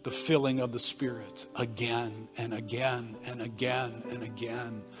pursue the filling of the Spirit again and again and again and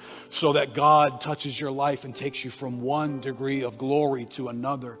again, so that God touches your life and takes you from one degree of glory to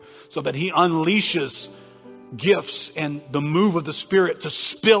another, so that he unleashes gifts and the move of the Spirit to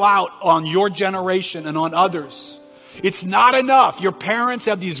spill out on your generation and on others. It's not enough. Your parents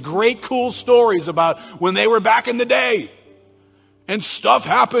have these great, cool stories about when they were back in the day. And stuff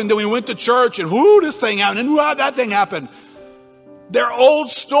happened and we went to church and whoo, this thing happened and whoo, that thing happened. They're old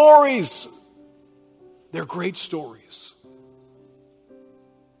stories. They're great stories.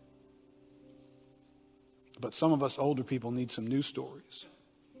 But some of us older people need some new stories.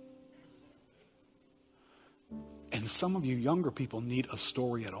 And some of you younger people need a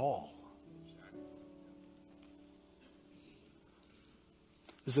story at all.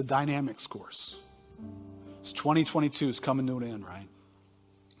 This is a dynamics course. It's 2022 is coming to an end, right?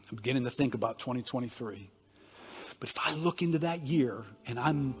 I'm beginning to think about 2023. But if I look into that year and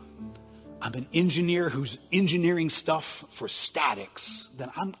I'm an engineer who's engineering stuff for statics, then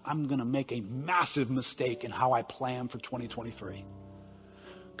I'm going to make a massive mistake in how I plan for 2023.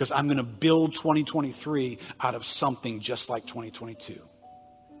 Because I'm going to build 2023 out of something just like 2022.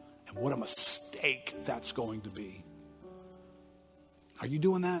 And what a mistake that's going to be. Are you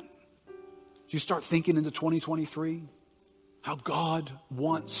doing that? Do you start thinking into 2023? How God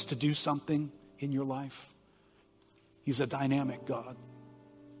wants to do something in your life? He's a dynamic God.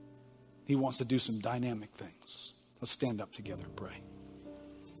 He wants to do some dynamic things. Let's stand up together and pray.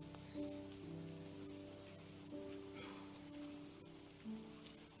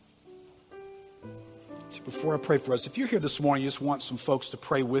 See, before I pray for us, if you're here this morning, you just want some folks to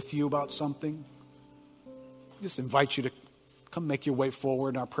pray with you about something, I just invite you to come make your way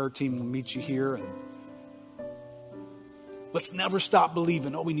forward. Our prayer team will meet you here. And let's never stop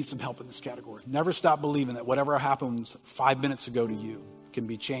believing, we need some help in this category. Never stop believing that whatever happens 5 minutes ago to you can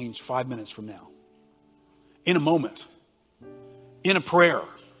be changed 5 minutes from now. In a moment. In a prayer.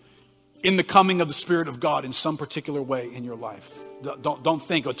 In the coming of the Spirit of God in some particular way in your life. Don't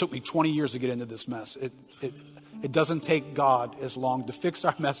think, it took me 20 years to get into this mess. It doesn't take God as long to fix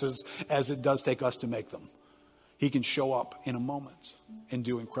our messes as it does take us to make them. He can show up in a moment and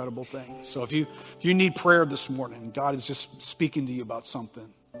do incredible things. So if you need prayer this morning, God is just speaking to you about something,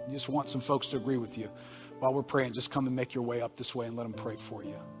 you just want some folks to agree with you, while we're praying, just come and make your way up this way and let them pray for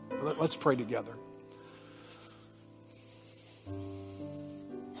you. Let's pray together.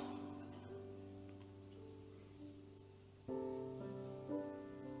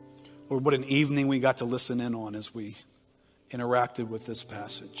 Lord, what an evening we got to listen in on as we interacted with this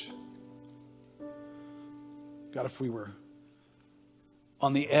passage. God, if we were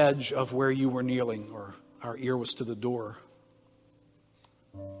on the edge of where you were kneeling or our ear was to the door,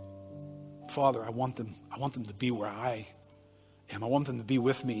 Father, I want them to be where I am. I want them to be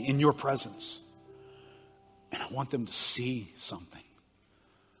with me in your presence. And I want them to see something.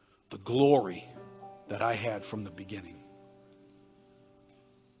 The glory that I had from the beginning.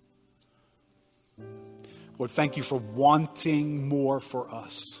 Lord, thank you for wanting more for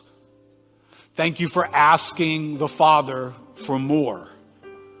us. Thank you for asking the Father for more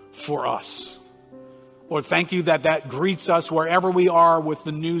for us. Lord, thank you that greets us wherever we are with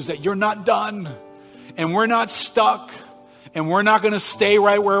the news that you're not done and we're not stuck and we're not going to stay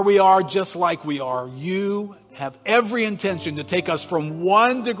right where we are just like we are. You have every intention to take us from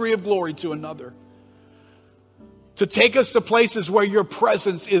one degree of glory to another, to take us to places where your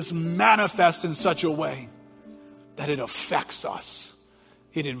presence is manifest in such a way that it affects us,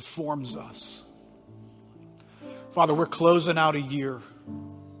 it informs us. Father, we're closing out a year,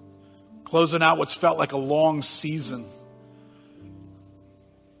 closing out what's felt like a long season.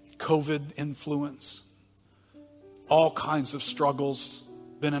 COVID influence, all kinds of struggles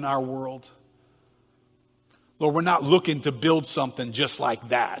been in our world. Lord, we're not looking to build something just like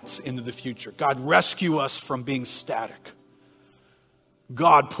that into the future. God, rescue us from being static.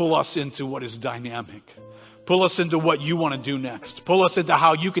 God, pull us into what is dynamic. Pull us into what you want to do next. Pull us into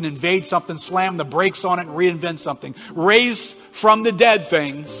how you can invade something, slam the brakes on it, and reinvent something. Raise from the dead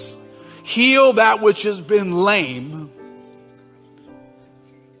things. Heal that which has been lame.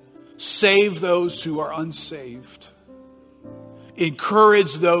 Save those who are unsaved.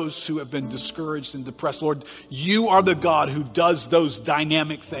 Encourage those who have been discouraged and depressed. Lord, you are the God who does those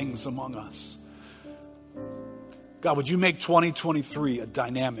dynamic things among us. God, would you make 2023 a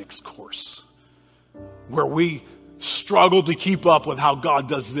dynamics course where we struggle to keep up with how God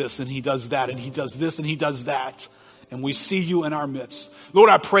does this and he does that and he does this and he does that. And we see you in our midst. Lord,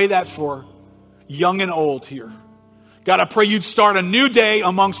 I pray that for young and old here. God, I pray you'd start a new day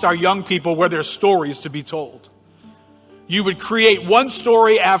amongst our young people where there's stories to be told. You would create one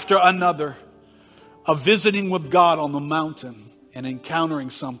story after another of visiting with God on the mountain and encountering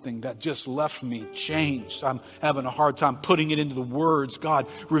something that just left me changed. I'm having a hard time putting it into the words. God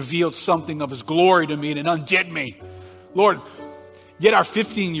revealed something of his glory to me and it undid me. Lord, get our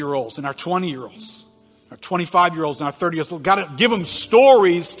 15-year-olds and our 20-year-olds, our 25-year-olds and our 30-year-olds, got to give them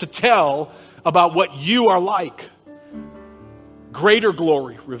stories to tell about what you are like. Greater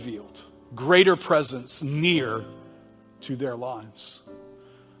glory revealed, greater presence near to their lives.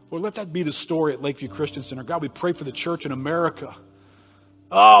 Lord, let that be the story at Lakeview Christian Center. God, we pray for the church in America.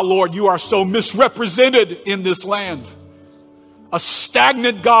 Oh, Lord, you are so misrepresented in this land. A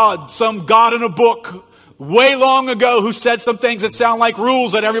stagnant God, some God in a book way long ago who said some things that sound like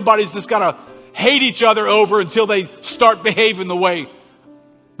rules that everybody's just got to hate each other over until they start behaving the way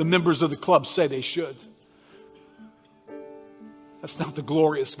the members of the club say they should. That's not the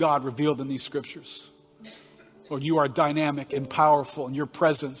glorious God revealed in these scriptures. Lord, you are dynamic and powerful, and your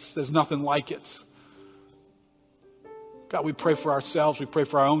presence, there's nothing like it. God, we pray for ourselves. We pray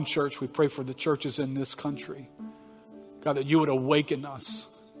for our own church. We pray for the churches in this country. God, that you would awaken us.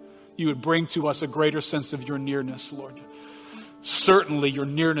 You would bring to us a greater sense of your nearness, Lord. Certainly your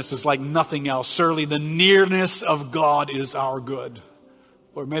nearness is like nothing else. Certainly the nearness of God is our good.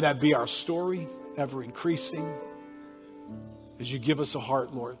 Lord, may that be our story, ever increasing. As you give us a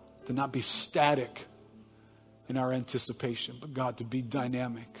heart, Lord, to not be static in our anticipation, but God, to be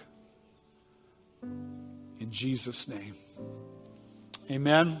dynamic. In Jesus' name.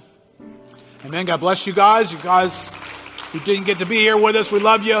 Amen. Amen. God bless you guys. You guys who didn't get to be here with us, we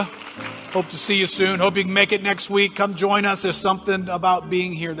love you. Hope to see you soon. Hope you can make it next week. Come join us. There's something about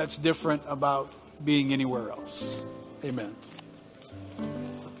being here that's different about being anywhere else. Amen.